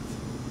said,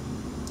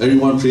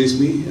 everyone praise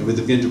me, and when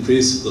they began to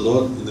praise the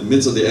Lord in the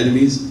midst of their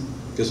enemies,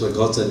 guess what?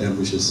 God set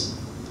ambushes.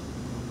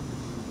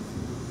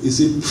 You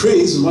see,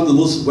 praise is one of the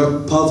most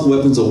powerful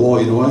weapons of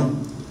war. You know why?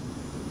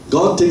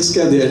 God takes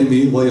care of the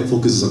enemy while your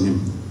focus is on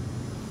Him.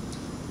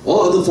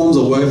 All other forms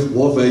of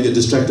warfare, you're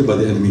distracted by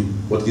the enemy,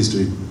 what he's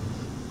doing.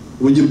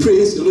 When you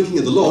praise, you're looking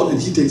at the Lord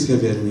and He takes care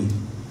of your enemy.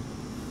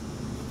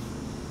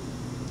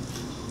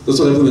 That's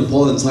what happened when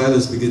Paul and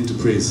Silas began to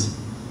praise.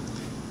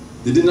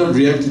 They did not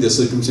react to their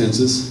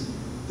circumstances.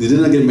 They did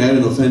not get mad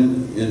and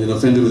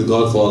offended with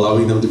God for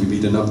allowing them to be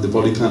beaten up. They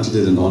probably counted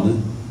it an honor.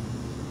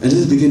 And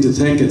then they began to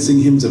thank and sing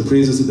hymns and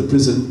praises in the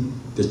prison.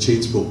 Their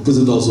chains broke,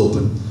 prison doors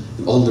opened,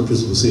 and all in the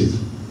prison were saved.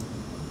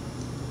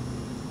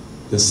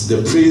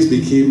 Their praise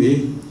became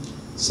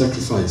a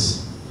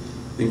sacrifice.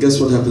 And guess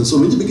what happened? So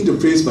when you begin to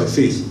praise by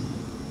faith,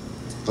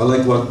 I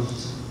like what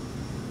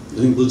I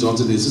think Bill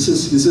Johnson is.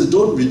 He says,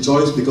 don't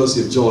rejoice because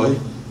you have joy.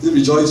 He says,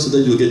 rejoice so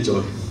that you'll get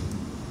joy.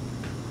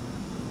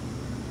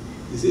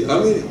 You see, I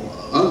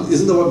mean,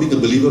 isn't that what being a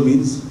believer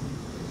means?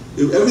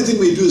 If everything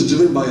we do is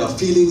driven by our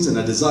feelings and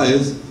our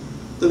desires,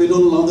 then we're no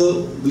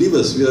longer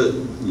believers. We are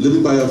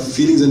living by our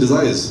feelings and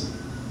desires.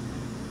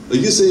 If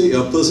you say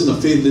you're a person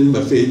of faith, living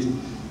by faith,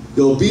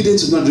 your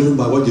obedience is not driven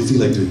by what you feel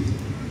like doing.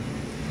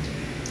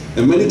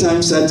 And many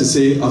times, sad to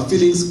say, our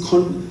feelings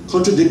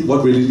contradict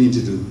what we really need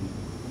to do.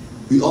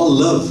 We all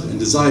love and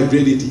desire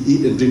greatly to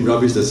eat and drink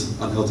rubbish that's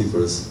unhealthy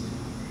for us.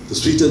 The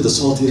sweeter, the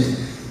saltier.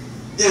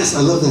 Yes,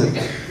 I love that.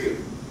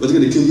 But it's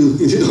going to kill you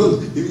if you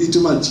don't, if you eat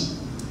too much.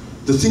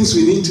 The things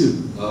we need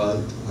to are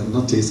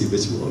not tasty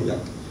vegetable or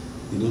yuck.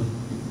 You know,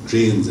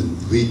 grains and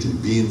wheat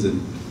and beans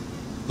and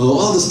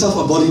all the stuff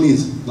our body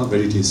needs, not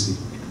very tasty.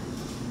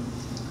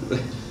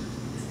 Right?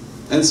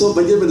 And so,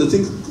 but yet when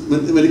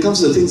when it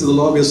comes to the things of the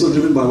Lord, we are so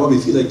driven by what we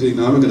feel like doing.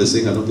 Now I'm not going to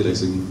sing, I don't feel like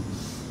singing.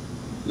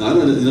 Now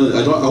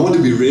I want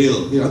to be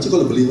real. Yeah, aren't you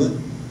called a believer?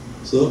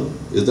 So,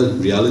 is that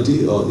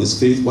reality or is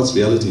faith? What's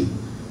reality?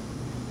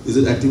 Is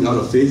it acting out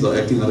of faith or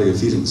acting out of your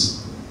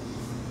feelings?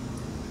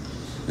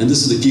 And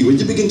this is the key. When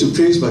you begin to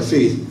praise by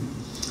faith,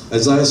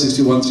 Isaiah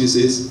 61:3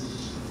 says,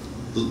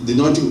 the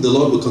anointing, the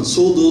Lord will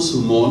console those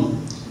who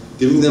mourn,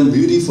 giving them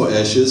beauty for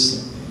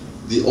ashes,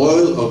 the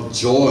oil of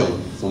joy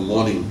for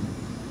mourning.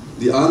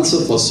 The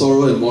answer for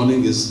sorrow and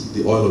mourning is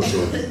the oil of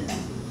joy.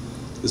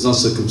 It's not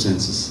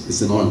circumstances,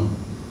 it's an oil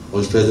of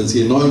His presence.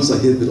 He anoints our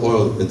head with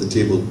oil at the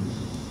table.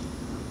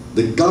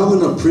 The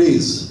garment of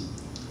praise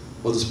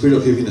or the spirit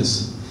of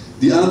heaviness.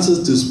 The answer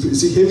to,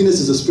 see, heaviness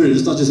is a spirit,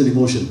 it's not just an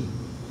emotion.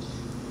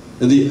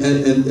 And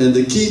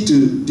the key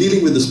to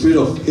dealing with the spirit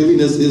of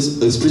heaviness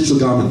is a spiritual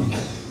garment.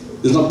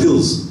 It's not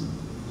pills.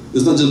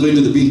 It's not just going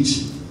to the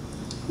beach.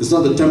 It's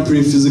not a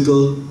temporary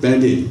physical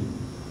band-aid.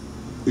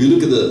 If you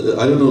look at the,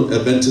 I don't know,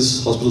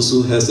 Adventist Hospital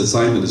still has a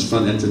sign in its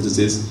front entrance that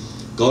says,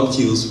 God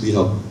heals, we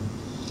help.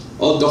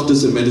 All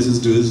doctors and medicines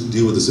do is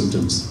deal with the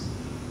symptoms.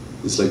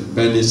 It's like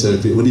band-aid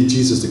therapy. Only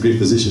Jesus, the great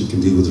physician,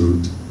 can deal with the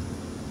root.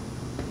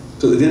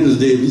 Because at the end of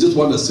the day, we just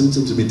want a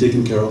symptom to be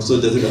taken care of so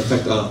it doesn't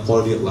affect our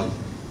quality of life.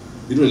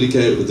 We don't really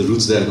care if the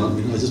root's there or not.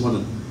 I just want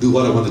to do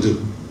what I want to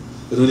do.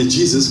 But only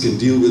Jesus can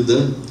deal with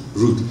the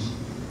root.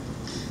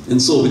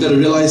 And so we got to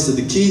realize that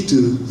the key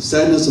to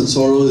sadness and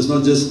sorrow is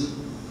not just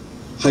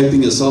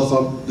hyping yourself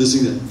up,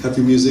 listening to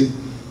happy music.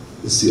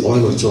 It's the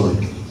oil of joy.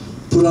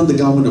 Put on the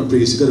garment of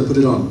praise. You got to put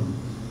it on.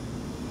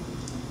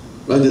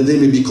 Right? That they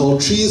may be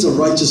called trees of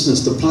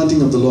righteousness, the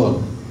planting of the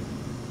Lord.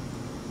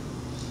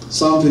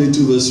 Psalm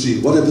 22 verse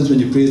 3. What happens when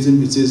you praise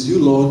Him? It says, you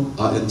Lord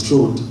are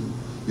enthroned.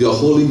 You are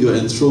holy, you are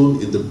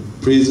enthroned in the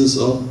praises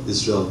of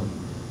Israel.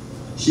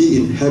 He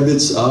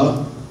inhabits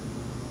our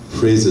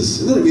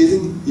praises. Isn't that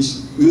amazing?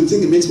 You would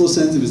think it makes more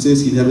sense if it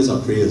says He inhabits our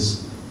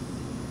prayers.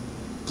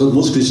 Because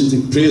most Christians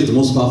think prayer is the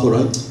most powerful,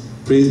 right?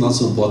 Prayer is not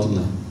so important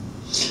now.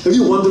 Have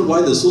you wondered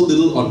why there's so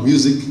little on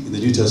music in the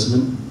New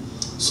Testament?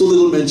 So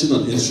little mention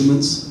on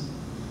instruments,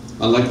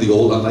 unlike the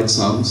old, unlike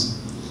Psalms.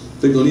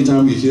 In fact, the only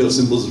time we hear of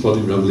cymbals is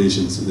probably in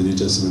Revelations in the New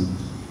Testament.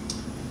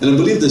 And I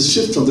believe the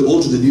shift from the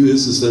old to the new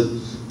is that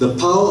the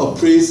power of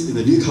praise in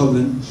the new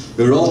covenant,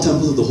 where we're all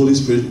temples of the Holy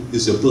Spirit,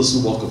 is your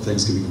personal walk of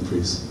thanksgiving and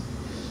praise.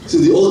 See,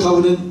 in the old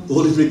covenant, the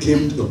Holy Spirit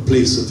came to a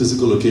place, a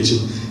physical location.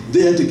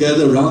 They had to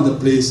gather around the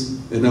place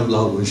and have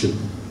loud worship.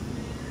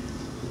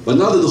 But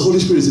now that the Holy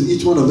Spirit is in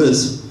each one of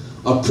us,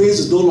 our praise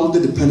is no longer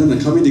dependent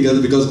on coming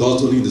together because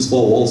God's only in these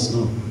four walls.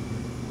 No.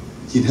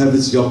 He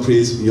inhabits your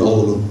praise when you're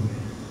all alone.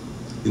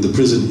 In the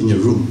prison, in your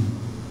room,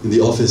 in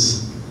the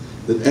office.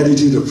 That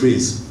attitude of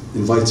praise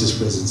invites His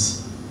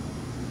presence.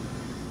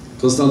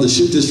 Because now the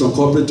shift is from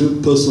corporate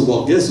to personal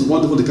walk. Yes, it's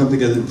wonderful to come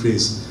together and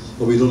praise,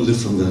 but we don't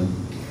live from that.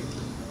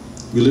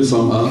 We live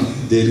from our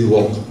daily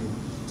walk.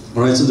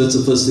 Alright, so that's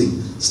the first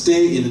thing.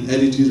 Stay in an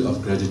attitude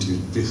of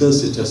gratitude.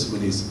 Rehearse your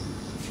testimonies.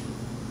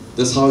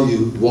 That's how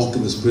you walk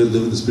in the Spirit,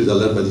 live in the Spirit, are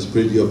led by the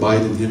Spirit. You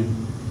abide in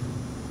Him.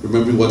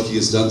 Remembering what He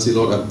has done. Say,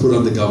 Lord, I put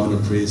on the garment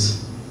of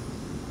praise,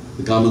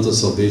 the garment of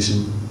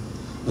salvation.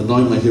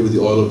 Anoint my head with the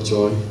oil of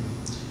joy.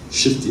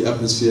 Shift the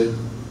atmosphere.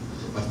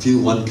 I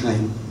feel one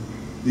kind.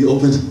 Be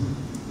open.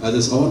 I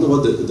wonder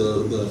what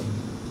the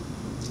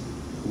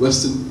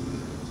Western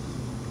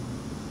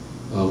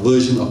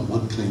version of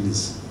one kind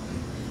is.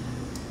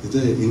 Is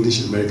there an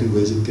English, American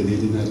version,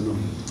 Canadian? I don't know.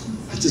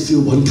 I just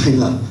feel one kind.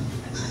 Right?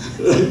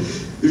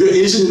 If you're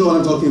Asian, you know what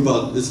I'm talking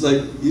about. It's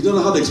like, you don't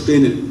know how to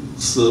explain it.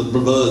 It's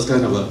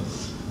kind of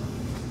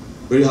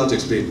very hard to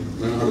explain.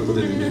 I don't know how to put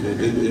it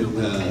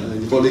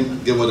in you probably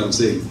get what I'm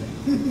saying.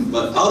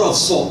 But out of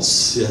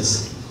sorts,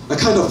 yes. I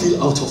kind of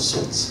feel out of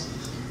sorts.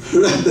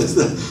 Right?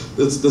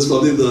 That's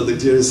probably the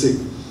clearest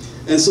thing.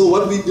 And so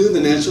what we do in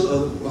the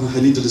natural,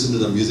 I need to listen to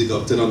the music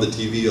or turn on the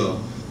TV or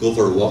go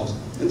for a walk.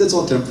 And that's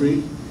all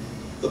temporary.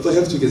 But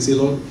perhaps we can say,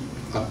 Lord,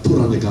 I put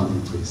on the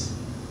garment of praise.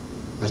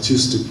 I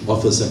choose to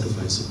offer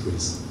sacrifice of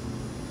praise.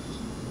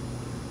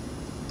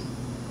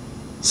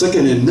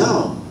 Second, and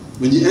now,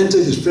 when you enter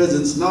His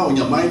presence, now when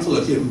you're mindful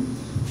of Him,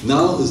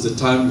 now is the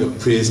time your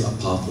prayers are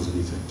powerful and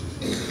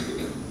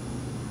effective.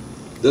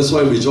 That's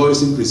why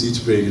rejoicing precedes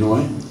prayer. You know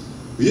why?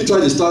 When you try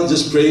to start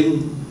just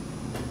praying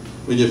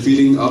when you're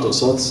feeling out of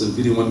sorts and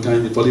feeling one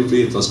kind, you probably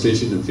pray in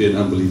frustration and fear and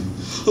unbelief.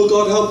 Oh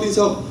God, help, please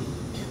help.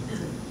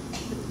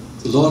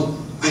 So Lord,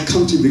 I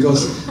come to You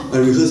because I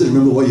rehearse and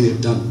remember what You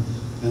have done.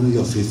 I know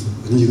You're faithful.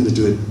 I know You're going to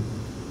do it.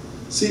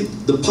 See,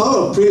 the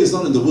power of prayer is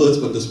not in the words,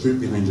 but the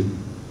Spirit behind it.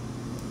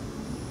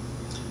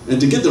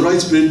 And to get the right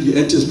spirit, you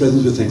enter His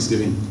presence with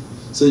thanksgiving.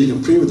 So you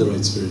can pray with the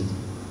right spirit.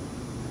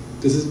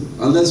 Because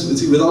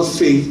without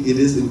faith, it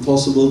is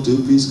impossible to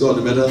please God.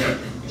 No matter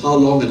how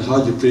long and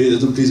hard you pray, it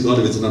doesn't please God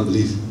if it's in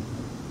unbelief.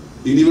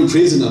 You can even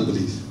praise in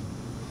unbelief.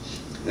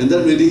 And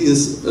that really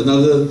is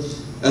another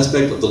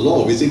aspect of the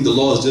law. We think the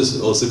law is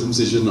just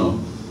circumcision or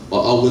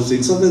outward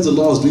things. Sometimes the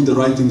law is doing the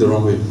right thing the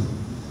wrong way.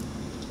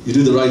 You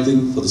do the right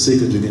thing for the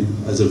sake of doing it,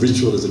 as a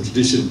ritual, as a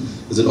tradition,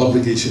 as an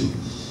obligation.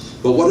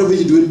 But whatever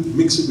you do,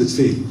 mix it with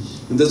faith.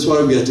 And that's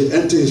why we have to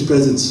enter His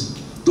presence.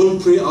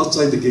 Don't pray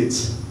outside the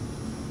gates.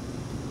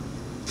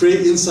 Pray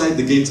inside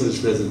the gates of His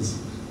presence.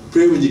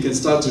 Pray when you can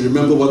start to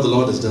remember what the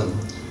Lord has done.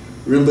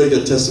 Remember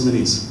your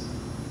testimonies.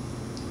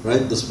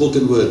 Right? The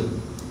spoken word.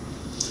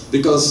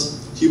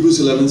 Because Hebrews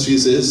 11:3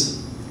 says,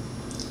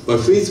 by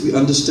faith we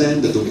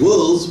understand that the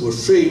worlds were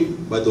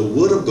framed by the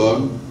word of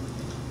God,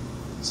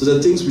 so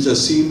that things which are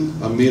seen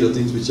are made of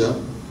things which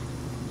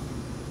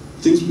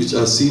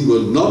are seen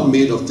were not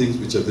made of things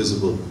which are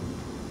visible.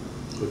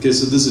 Okay,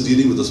 so this is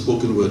dealing with the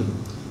spoken word,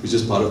 which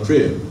is part of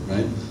prayer,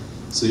 right?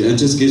 So you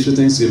enter His gates with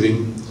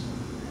thanksgiving.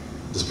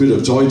 The spirit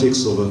of joy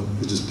takes over,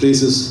 which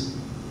displaces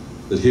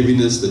the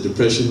heaviness, the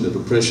depression, the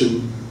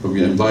oppression from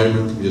your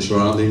environment, from your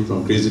surrounding,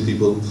 from crazy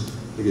people,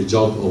 like your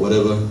job or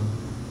whatever,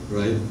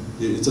 right?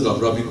 Instead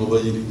of rubbing over,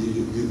 you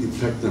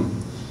impact them.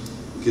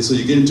 Okay, so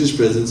you get into His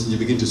presence and you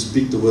begin to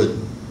speak the word.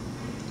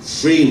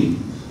 Frame.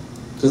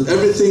 Because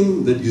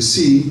everything that you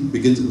see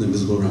begins in the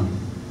invisible realm.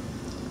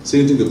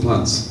 Same thing with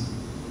plants.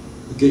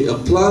 Okay, a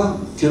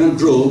plant cannot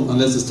grow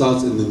unless it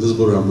starts in the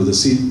invisible realm with a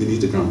seed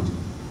beneath the ground.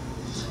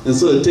 And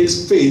so it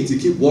takes faith to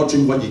keep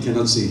watering what you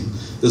cannot see.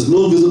 There's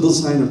no visible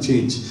sign of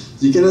change.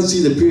 You cannot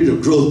see the period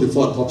of growth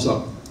before it pops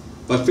up.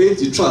 By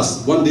faith, you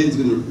trust one day it's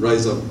going to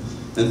rise up.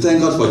 And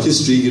thank God for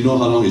history, you know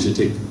how long it should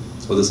take,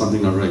 or there's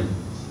something not right.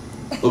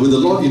 But with the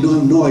Lord, you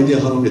have no idea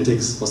how long it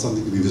takes for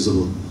something to be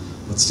visible.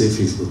 But stay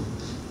faithful.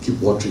 Keep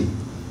watering.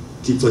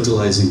 Keep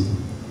fertilizing.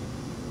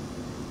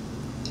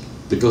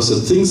 Because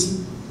the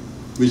things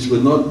which were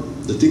not,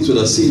 the things that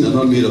are seen are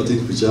not made of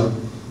things which are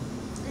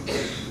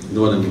You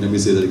know what I mean? Let me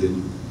say that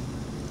again.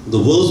 The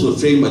worlds were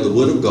framed by the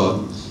word of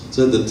God,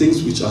 so that the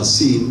things which are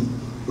seen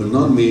were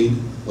not made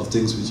of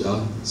things which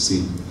are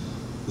seen,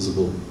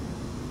 visible.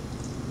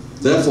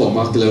 Therefore,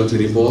 Mark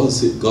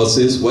 11:24, God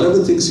says,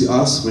 whatever things you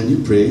ask when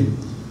you pray,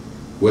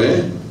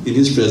 where in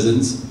His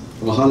presence,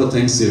 from a heart of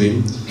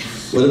thanksgiving,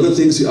 whatever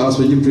things you ask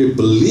when you pray,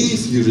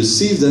 believe you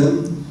receive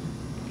them,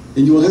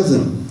 and you will have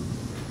them.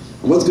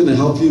 And what's going to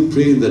help you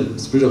pray in that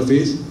spirit of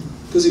faith?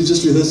 Because you've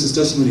just rehearsed His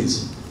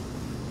testimonies.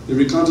 You've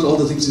recounted all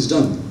the things He's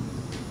done.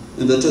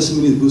 And that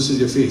testimony boosted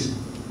your faith.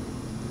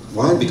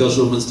 Why? Because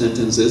Romans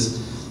 10:10 says,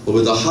 but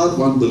with the heart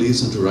one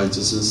believes unto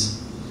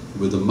righteousness,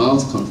 with the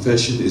mouth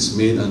confession is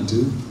made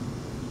unto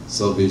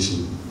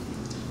salvation.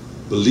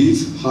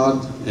 Belief,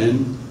 heart,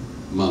 and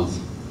mouth.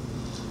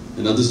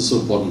 And now this is so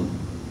important.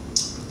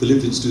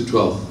 Philippians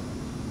 2:12.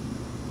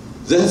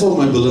 Therefore,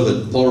 my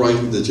beloved, Paul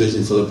writing to the church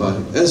in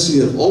Philippi, as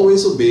you have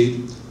always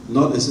obeyed,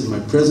 not as in my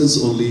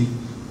presence only,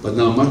 but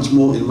now much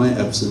more in my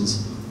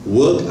absence,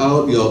 work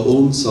out your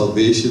own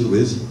salvation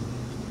with.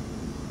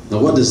 Now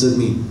what does that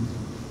mean?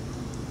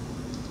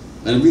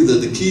 And I believe that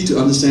the key to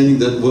understanding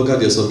that work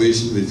out your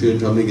salvation with fear and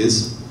trembling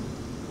is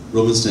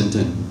Romans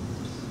 10:10.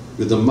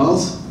 With the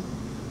mouth,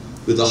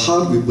 with the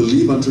heart we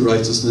believe unto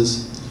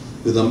righteousness,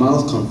 with the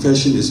mouth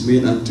confession is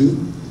made unto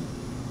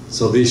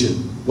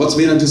salvation. What's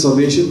made unto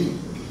salvation?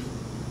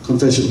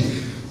 Confession.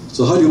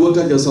 So how do you work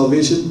out your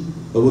salvation?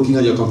 By working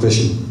out your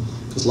confession.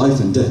 Because life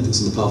and death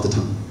is in the power of the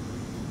tongue.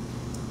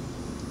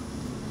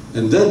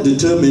 And that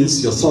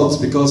determines your thoughts,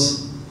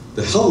 because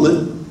the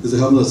helmet is the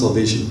helmet of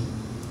salvation.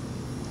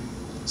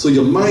 So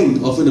your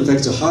mind often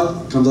affects your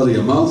heart, comes out of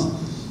your mouth.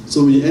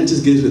 So when you enter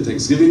His gates with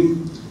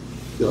thanksgiving,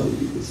 your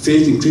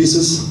faith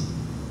increases.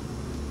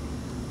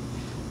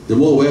 You're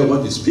more aware of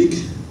what you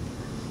speak,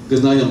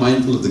 because now you're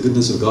mindful of the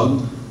goodness of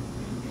God.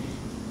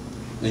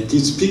 And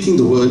keep speaking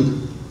the word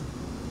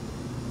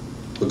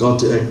for God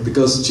to act.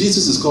 Because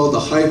Jesus is called the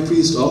high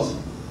priest of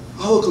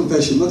our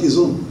confession, not His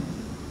own.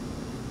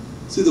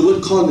 See, the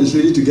word con is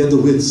really together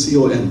with,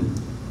 C-O-N.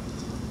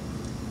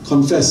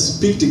 Confess,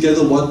 speak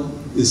together what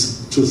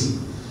is truth.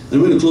 And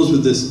I'm going to close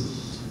with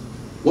this.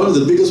 One of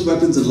the biggest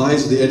weapons and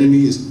lies of the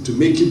enemy is to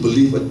make you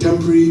believe a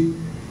temporary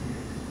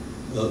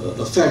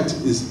fact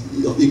is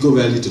of equal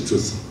value to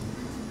truth.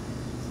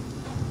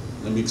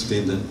 Let me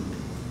explain that.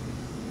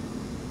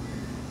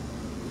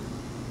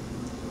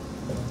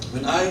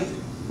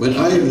 When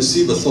I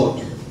receive a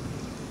thought,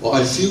 or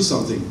I feel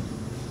something,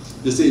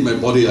 just say in my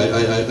body,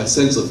 I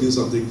sense or feel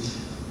something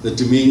that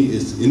to me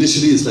is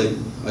initially it's like,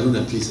 I don't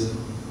have peace.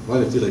 Why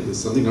do I feel like there's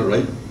something not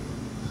right?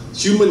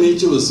 Human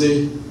nature will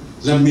say,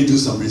 let me do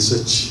some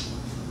research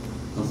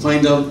and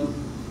find out,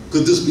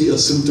 could this be a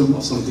symptom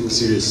of something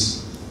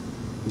serious?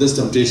 That's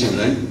temptation,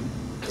 right?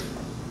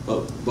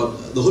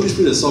 But the Holy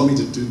Spirit has taught me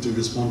to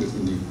respond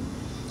differently.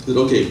 That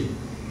okay,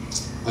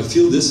 I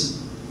feel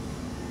this,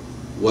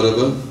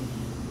 whatever.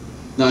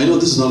 Now I know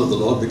this is not of the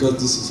Lord, because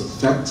this is a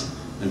fact,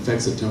 and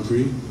facts are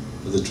temporary,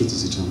 but the truth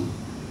is eternal.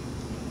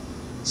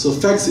 So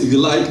facts, if you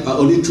like, are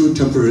only true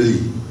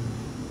temporarily,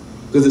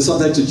 because they're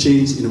subject to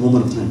change in a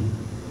moment of time.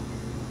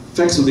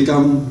 Facts will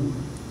become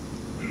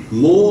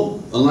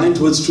more aligned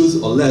towards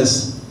truth or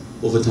less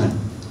over time.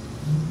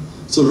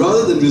 So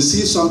rather than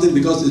receive something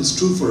because it's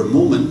true for a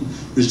moment,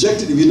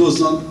 reject it if you know it's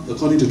not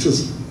according to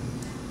truth.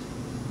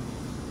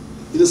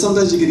 You know,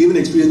 sometimes you can even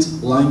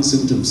experience lying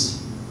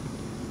symptoms.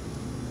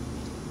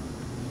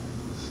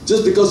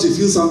 Just because you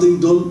feel something,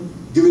 don't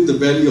give it the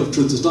value of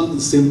truth. It's not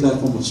the same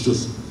platform as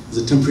truth. It's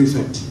a temporary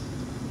fact,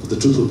 but the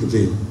truth will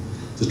prevail.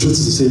 The truth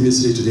is the same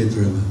yesterday, today, and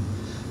forever.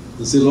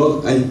 And say,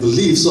 Lord, I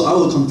believe, so I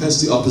will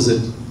confess the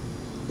opposite.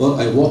 Lord,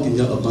 I walk in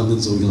your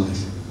abundance of your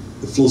life.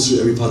 It flows through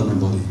every part of my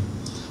body.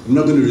 I'm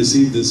not going to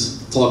receive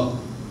this thought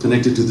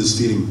connected to this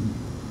feeling.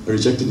 I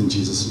reject it in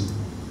Jesus' name.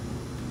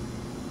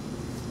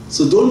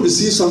 So don't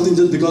receive something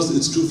just because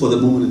it's true for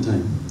that moment in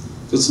time.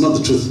 Because it's not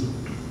the truth.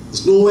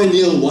 It's nowhere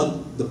near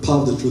what the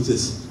power of the truth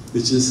is,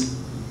 which is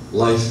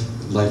life,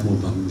 life more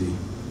abundantly.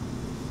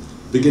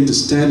 Begin to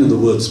stand in the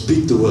word,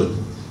 speak the word.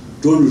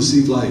 Don't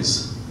receive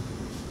lies.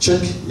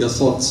 Check your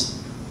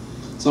thoughts.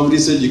 Somebody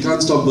said you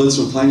can't stop birds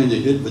from flying on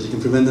your head, but you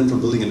can prevent them from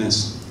building a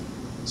nest.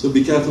 So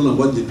be careful on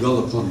what you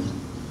dwell upon.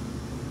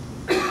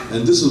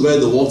 And this is where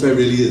the warfare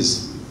really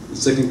is.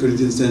 In 2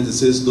 Corinthians 10 it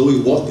says, though we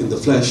walk in the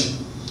flesh,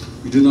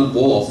 we do not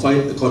war or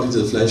fight according to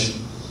the flesh,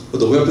 but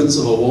the weapons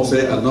of our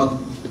warfare are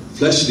not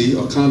fleshly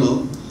or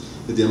carnal,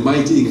 but they are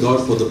mighty in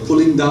God for the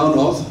pulling down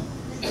of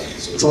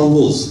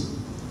strongholds.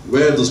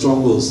 Where are the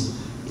strongholds?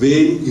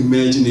 Vain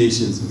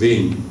imaginations,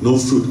 vain, no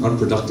fruit,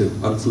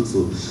 unproductive,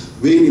 unfruitful.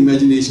 Vain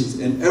imaginations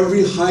and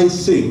every high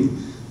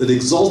thing that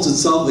exalts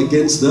itself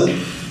against the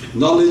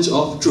knowledge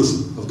of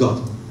truth, of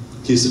God.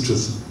 Here's the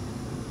truth.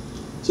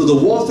 So the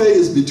warfare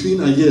is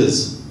between our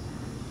ears.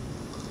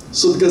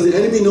 So because the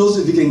enemy knows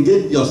if he can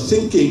get your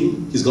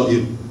thinking, he's got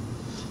you.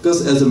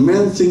 Because as a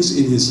man thinks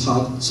in his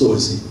heart, so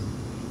is he.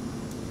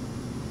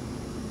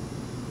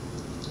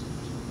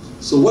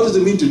 So what does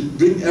it mean to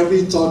bring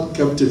every thought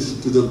captive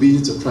to the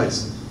obedience of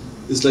Christ?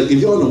 It's like if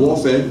you're on a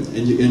warfare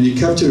and you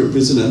capture a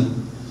prisoner,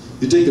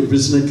 You take a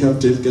prisoner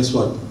captive, guess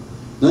what?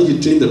 Now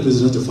you train the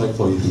prisoner to fight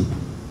for you.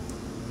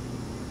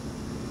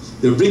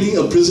 You're bringing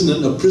a prisoner,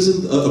 a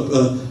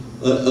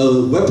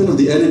weapon of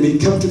the enemy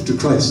captive to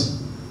Christ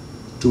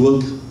to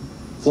work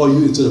for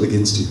you instead of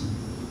against you.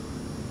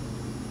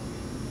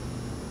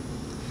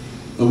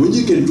 And when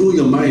you can grow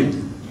your mind,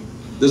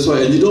 that's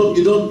why, and you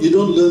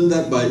don't learn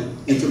that by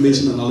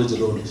information and knowledge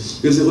alone.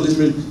 Because the Holy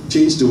Spirit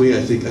changed the way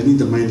I think. I need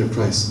the mind of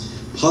Christ.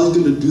 How are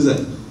you going to do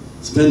that?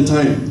 Spend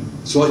time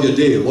throughout your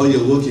day while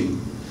you're working.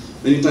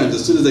 Many times,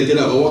 as soon as I get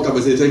up, I walk up, I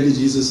say, thank you,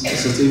 Jesus, for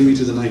sustaining me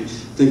through the night.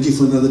 Thank you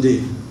for another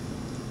day.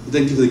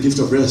 Thank you for the gift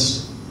of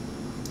rest.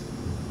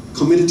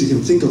 Committed to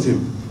Him, think of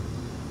Him.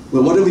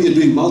 Well, whatever you're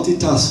doing,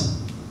 multitask.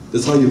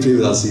 That's how you pray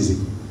without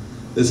ceasing.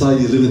 That's how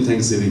you live in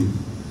thanksgiving.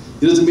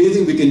 You know, it's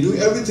amazing, we can do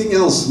everything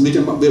else.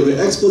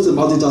 We're experts at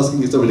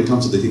multitasking except when it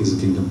comes to the things of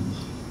the kingdom.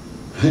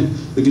 Right?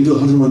 We can do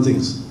 101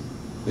 things.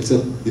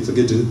 Except we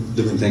forget to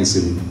live in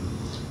thanksgiving.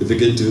 We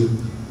forget to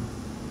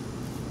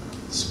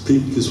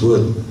speak His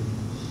word.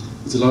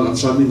 It's a lot, I'm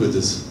struggling with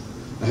this.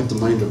 I have the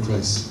mind of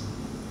Christ.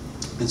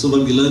 And so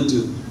when we learn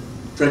to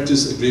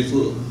practice a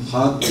grateful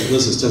heart,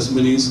 rehearse His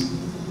testimonies,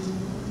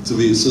 so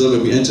that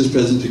when we enter His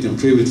presence, we can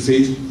pray with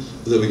faith,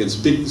 so that we can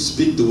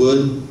speak the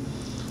word,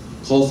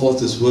 call forth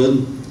His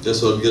word.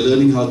 Just so we are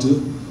learning how to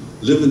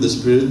live in the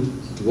Spirit,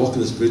 to walk in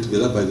the Spirit, to be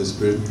led by the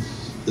Spirit,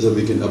 so that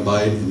we can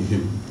abide in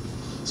Him.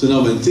 So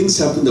now when things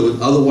happen that would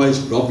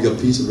otherwise rob your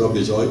peace and rob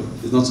your joy,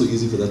 it's not so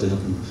easy for that to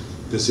happen,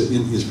 because you're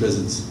in His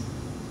presence.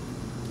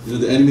 You know,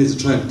 the enemy is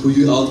to try and pull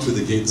you out through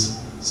the gates.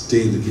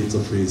 Stay in the gates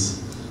of praise.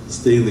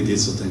 Stay in the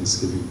gates of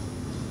thanksgiving.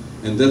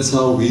 And that's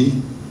how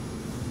we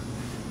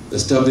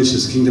establish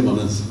His kingdom on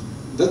earth.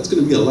 That's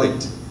going to be a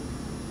light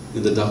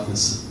in the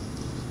darkness.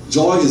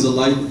 Joy is a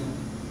light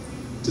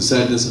to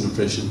sadness and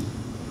oppression.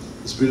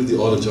 The spirit of the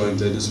order, joy and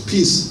gladness.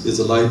 Peace is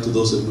a light to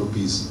those who have no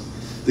peace.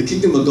 The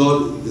kingdom of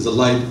God is a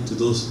light to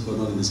those who are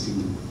not in His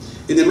kingdom.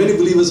 And there are many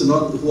believers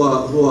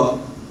who are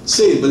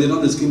saved, but they're not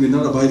in His kingdom,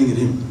 they're not abiding in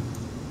Him.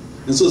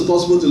 And so it's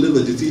possible to live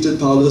a defeated,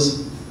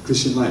 powerless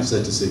Christian life,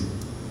 sad to say.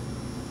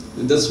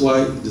 And that's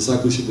why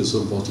discipleship is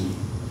so important,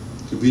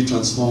 to be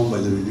transformed by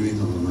the renewing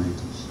of our mind.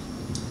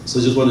 So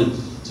I just wanted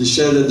to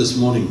share that this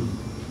morning.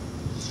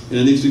 And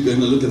then next week we're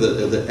going to look at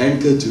the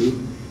anchor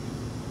to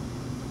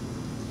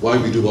why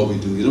we do what we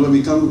do. You know, when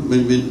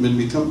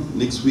we come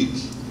next week,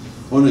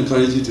 I want to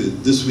encourage you to,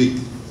 this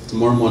week,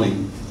 tomorrow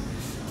morning,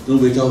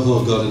 don't wake up,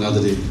 oh God, another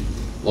day.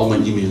 All my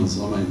emails,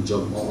 all my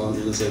job, all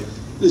you know, say,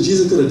 you know,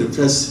 Jesus got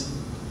depressed.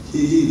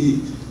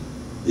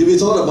 If he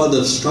thought about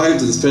the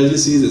scribes and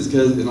Pharisees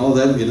and all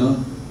that, you know,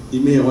 he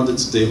may have wanted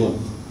to stay home.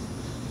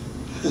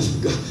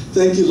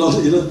 Thank you,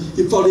 Lord. You know,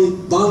 he probably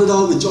bounded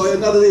out with joy.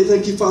 Another day,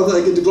 thank you, Father,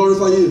 I get to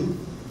glorify you.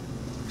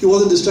 He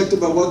wasn't distracted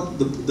by what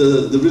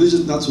the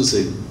religious nuts were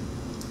saying.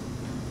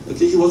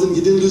 Okay, he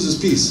didn't lose his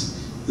peace.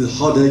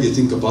 How dare you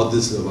think about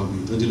this about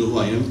me? Don't you know who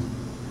I am?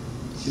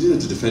 He didn't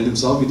have to defend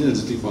himself. He didn't have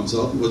to speak for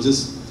himself. He was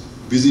just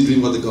busy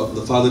doing what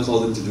the Father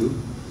called him to do.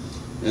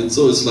 And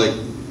so it's like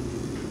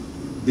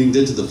being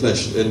dead to the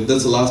flesh. And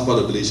that's the last part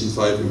of Galatians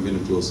 5, and we're going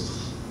to close.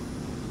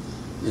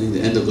 And in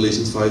the end of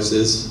Galatians 5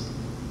 says,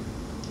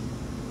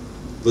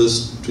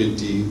 verse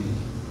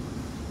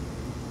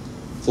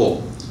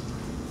 24.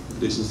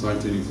 Galatians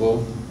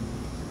 5:24.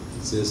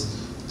 It says,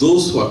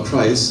 those who are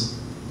Christ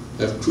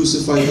have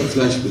crucified the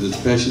flesh with its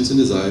passions and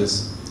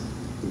desires.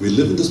 If we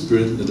live in the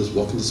Spirit, let us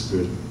walk in the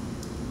Spirit.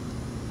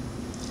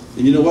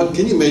 And you know what?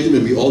 Can you imagine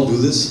when we all do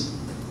this?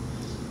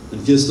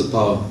 And here's the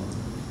power.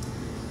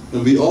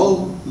 When we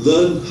all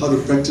learn how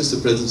to practice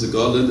the presence of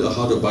God, learn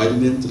how to abide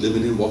in Him, to live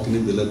in Him, walk in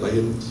Him, be led by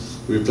Him,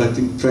 we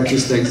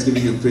practice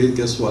thanksgiving and praise,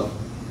 guess what?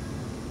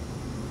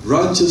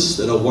 Branches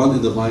that are one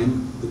in the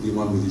vine will be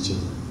one with each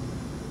other.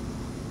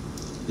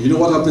 And you know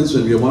what happens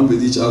when we are one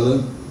with each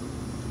other?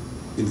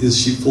 In His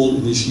sheepfold,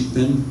 in His sheep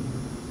pen?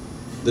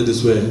 That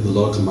is where the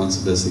Lord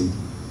commands a blessing.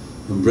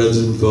 When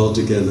brethren dwell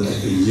together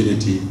in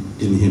unity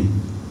in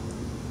Him.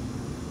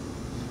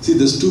 See,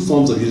 there's two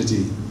forms of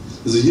unity.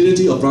 There's a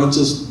unity of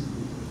branches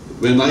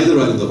where neither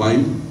are in the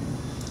vine.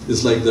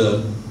 It's like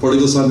the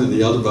prodigal son and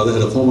the elder brother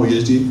had a form of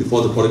unity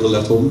before the prodigal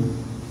left home.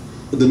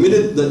 But the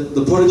minute that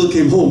the prodigal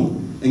came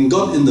home and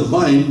got in the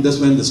vine, that's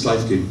when the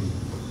strife came.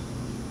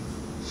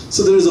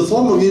 So there is a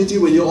form of unity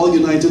when you're all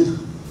united,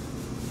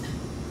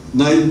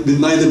 with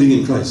neither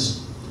being in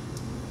Christ.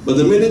 But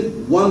the minute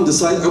one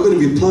decides, I'm going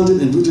to be planted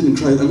and rooted in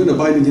Christ, I'm going to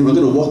abide in Him, I'm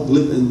going to walk,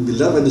 live, and be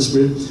led by the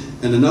Spirit,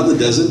 and another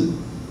doesn't,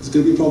 there's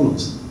going to be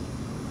problems.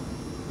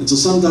 And so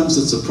sometimes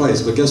it's a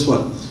surprise, but guess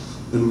what?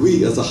 When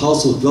we as a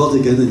household dwell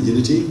together in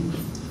unity,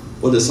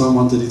 what does Psalm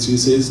 133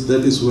 says?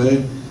 That is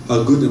where,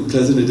 how good and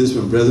pleasant it is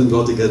when brethren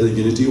dwell together in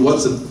unity.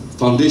 What's the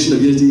foundation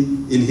of unity?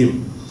 In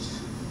Him.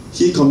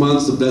 He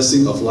commands the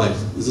blessing of life.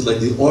 This is like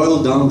the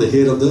oil down the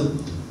head of the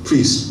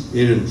priest,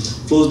 Aaron.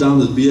 Flows down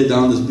his beard,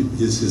 down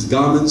his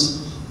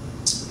garments,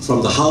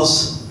 from the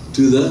house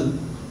to the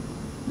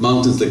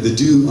mountains, like the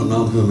dew on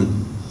Mount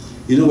Hermon.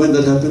 You know when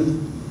that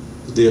happened?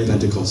 The day of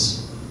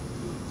Pentecost.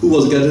 Who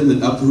was gathered in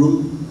the upper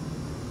room?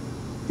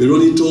 We're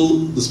only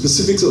told, the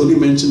specifics are only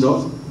mentioned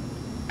of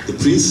the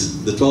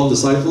priests, the 12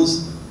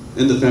 disciples,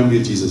 and the family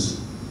of Jesus.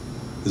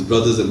 His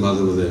brothers and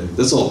mother were there.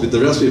 That's all. With the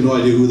rest, we have no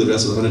idea who the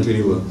rest of the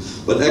 120 were.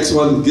 But Acts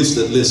 1 gives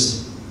that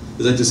list.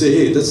 It's like to say,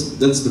 hey,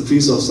 that's the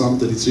priests of Psalm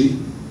 33.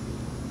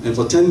 And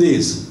for 10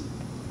 days,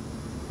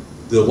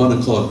 they were one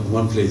accord,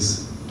 one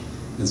place.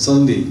 And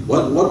suddenly,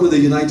 what were they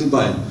united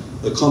by?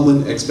 A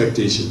common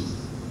expectation.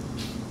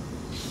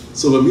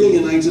 So when we are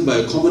united by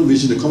a common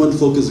vision, a common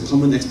focus, a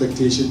common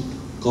expectation,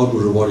 God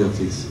will reward your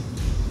faith.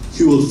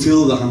 He will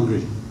fill the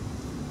hungry.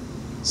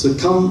 So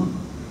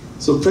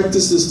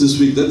practice this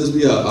week. Let this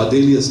be our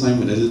daily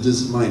assignment, and it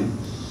is mine.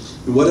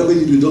 And whatever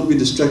you do, don't be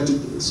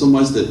distracted so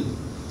much that,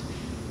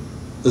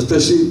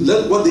 especially,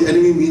 let what the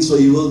enemy means for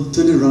evil,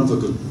 turn it around for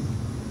good.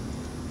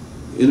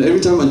 And every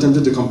time I'm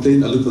tempted to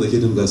complain, I look for the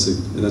hidden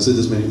blessing. And I've said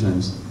this many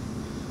times.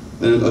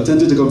 And I'm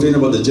tempted to complain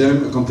about the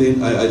jam,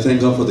 I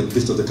thank God for the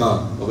gift of the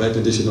car, of air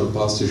conditioner, of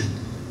past year.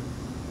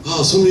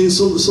 Oh,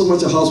 so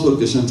much housework,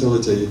 Chantel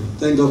will tell you.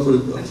 Thank God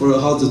for a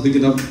house that's big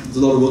enough, there's a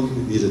lot of work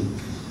needed.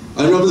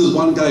 I remember this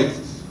one guy,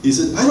 he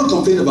said, I don't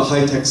complain about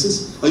high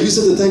taxes. I used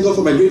to thank God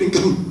for my great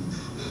income.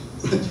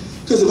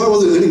 Because if I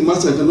wasn't earning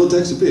much, I've got no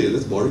tax to pay.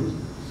 That's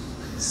boring.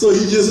 So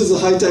he uses the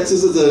high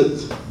taxes as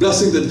a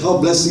blessing, that how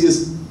blessed he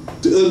is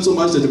to earn so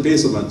much and to pay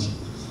so much.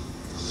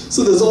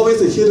 So there's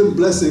always a hidden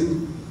blessing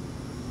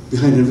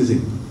behind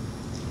everything.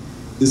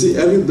 You see,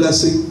 every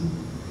blessing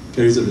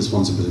carries a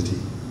responsibility.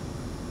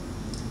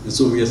 And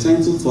so we are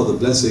thankful for the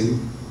blessing.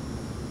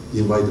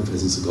 We invite the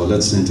presence of God.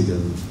 Let's stand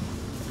together.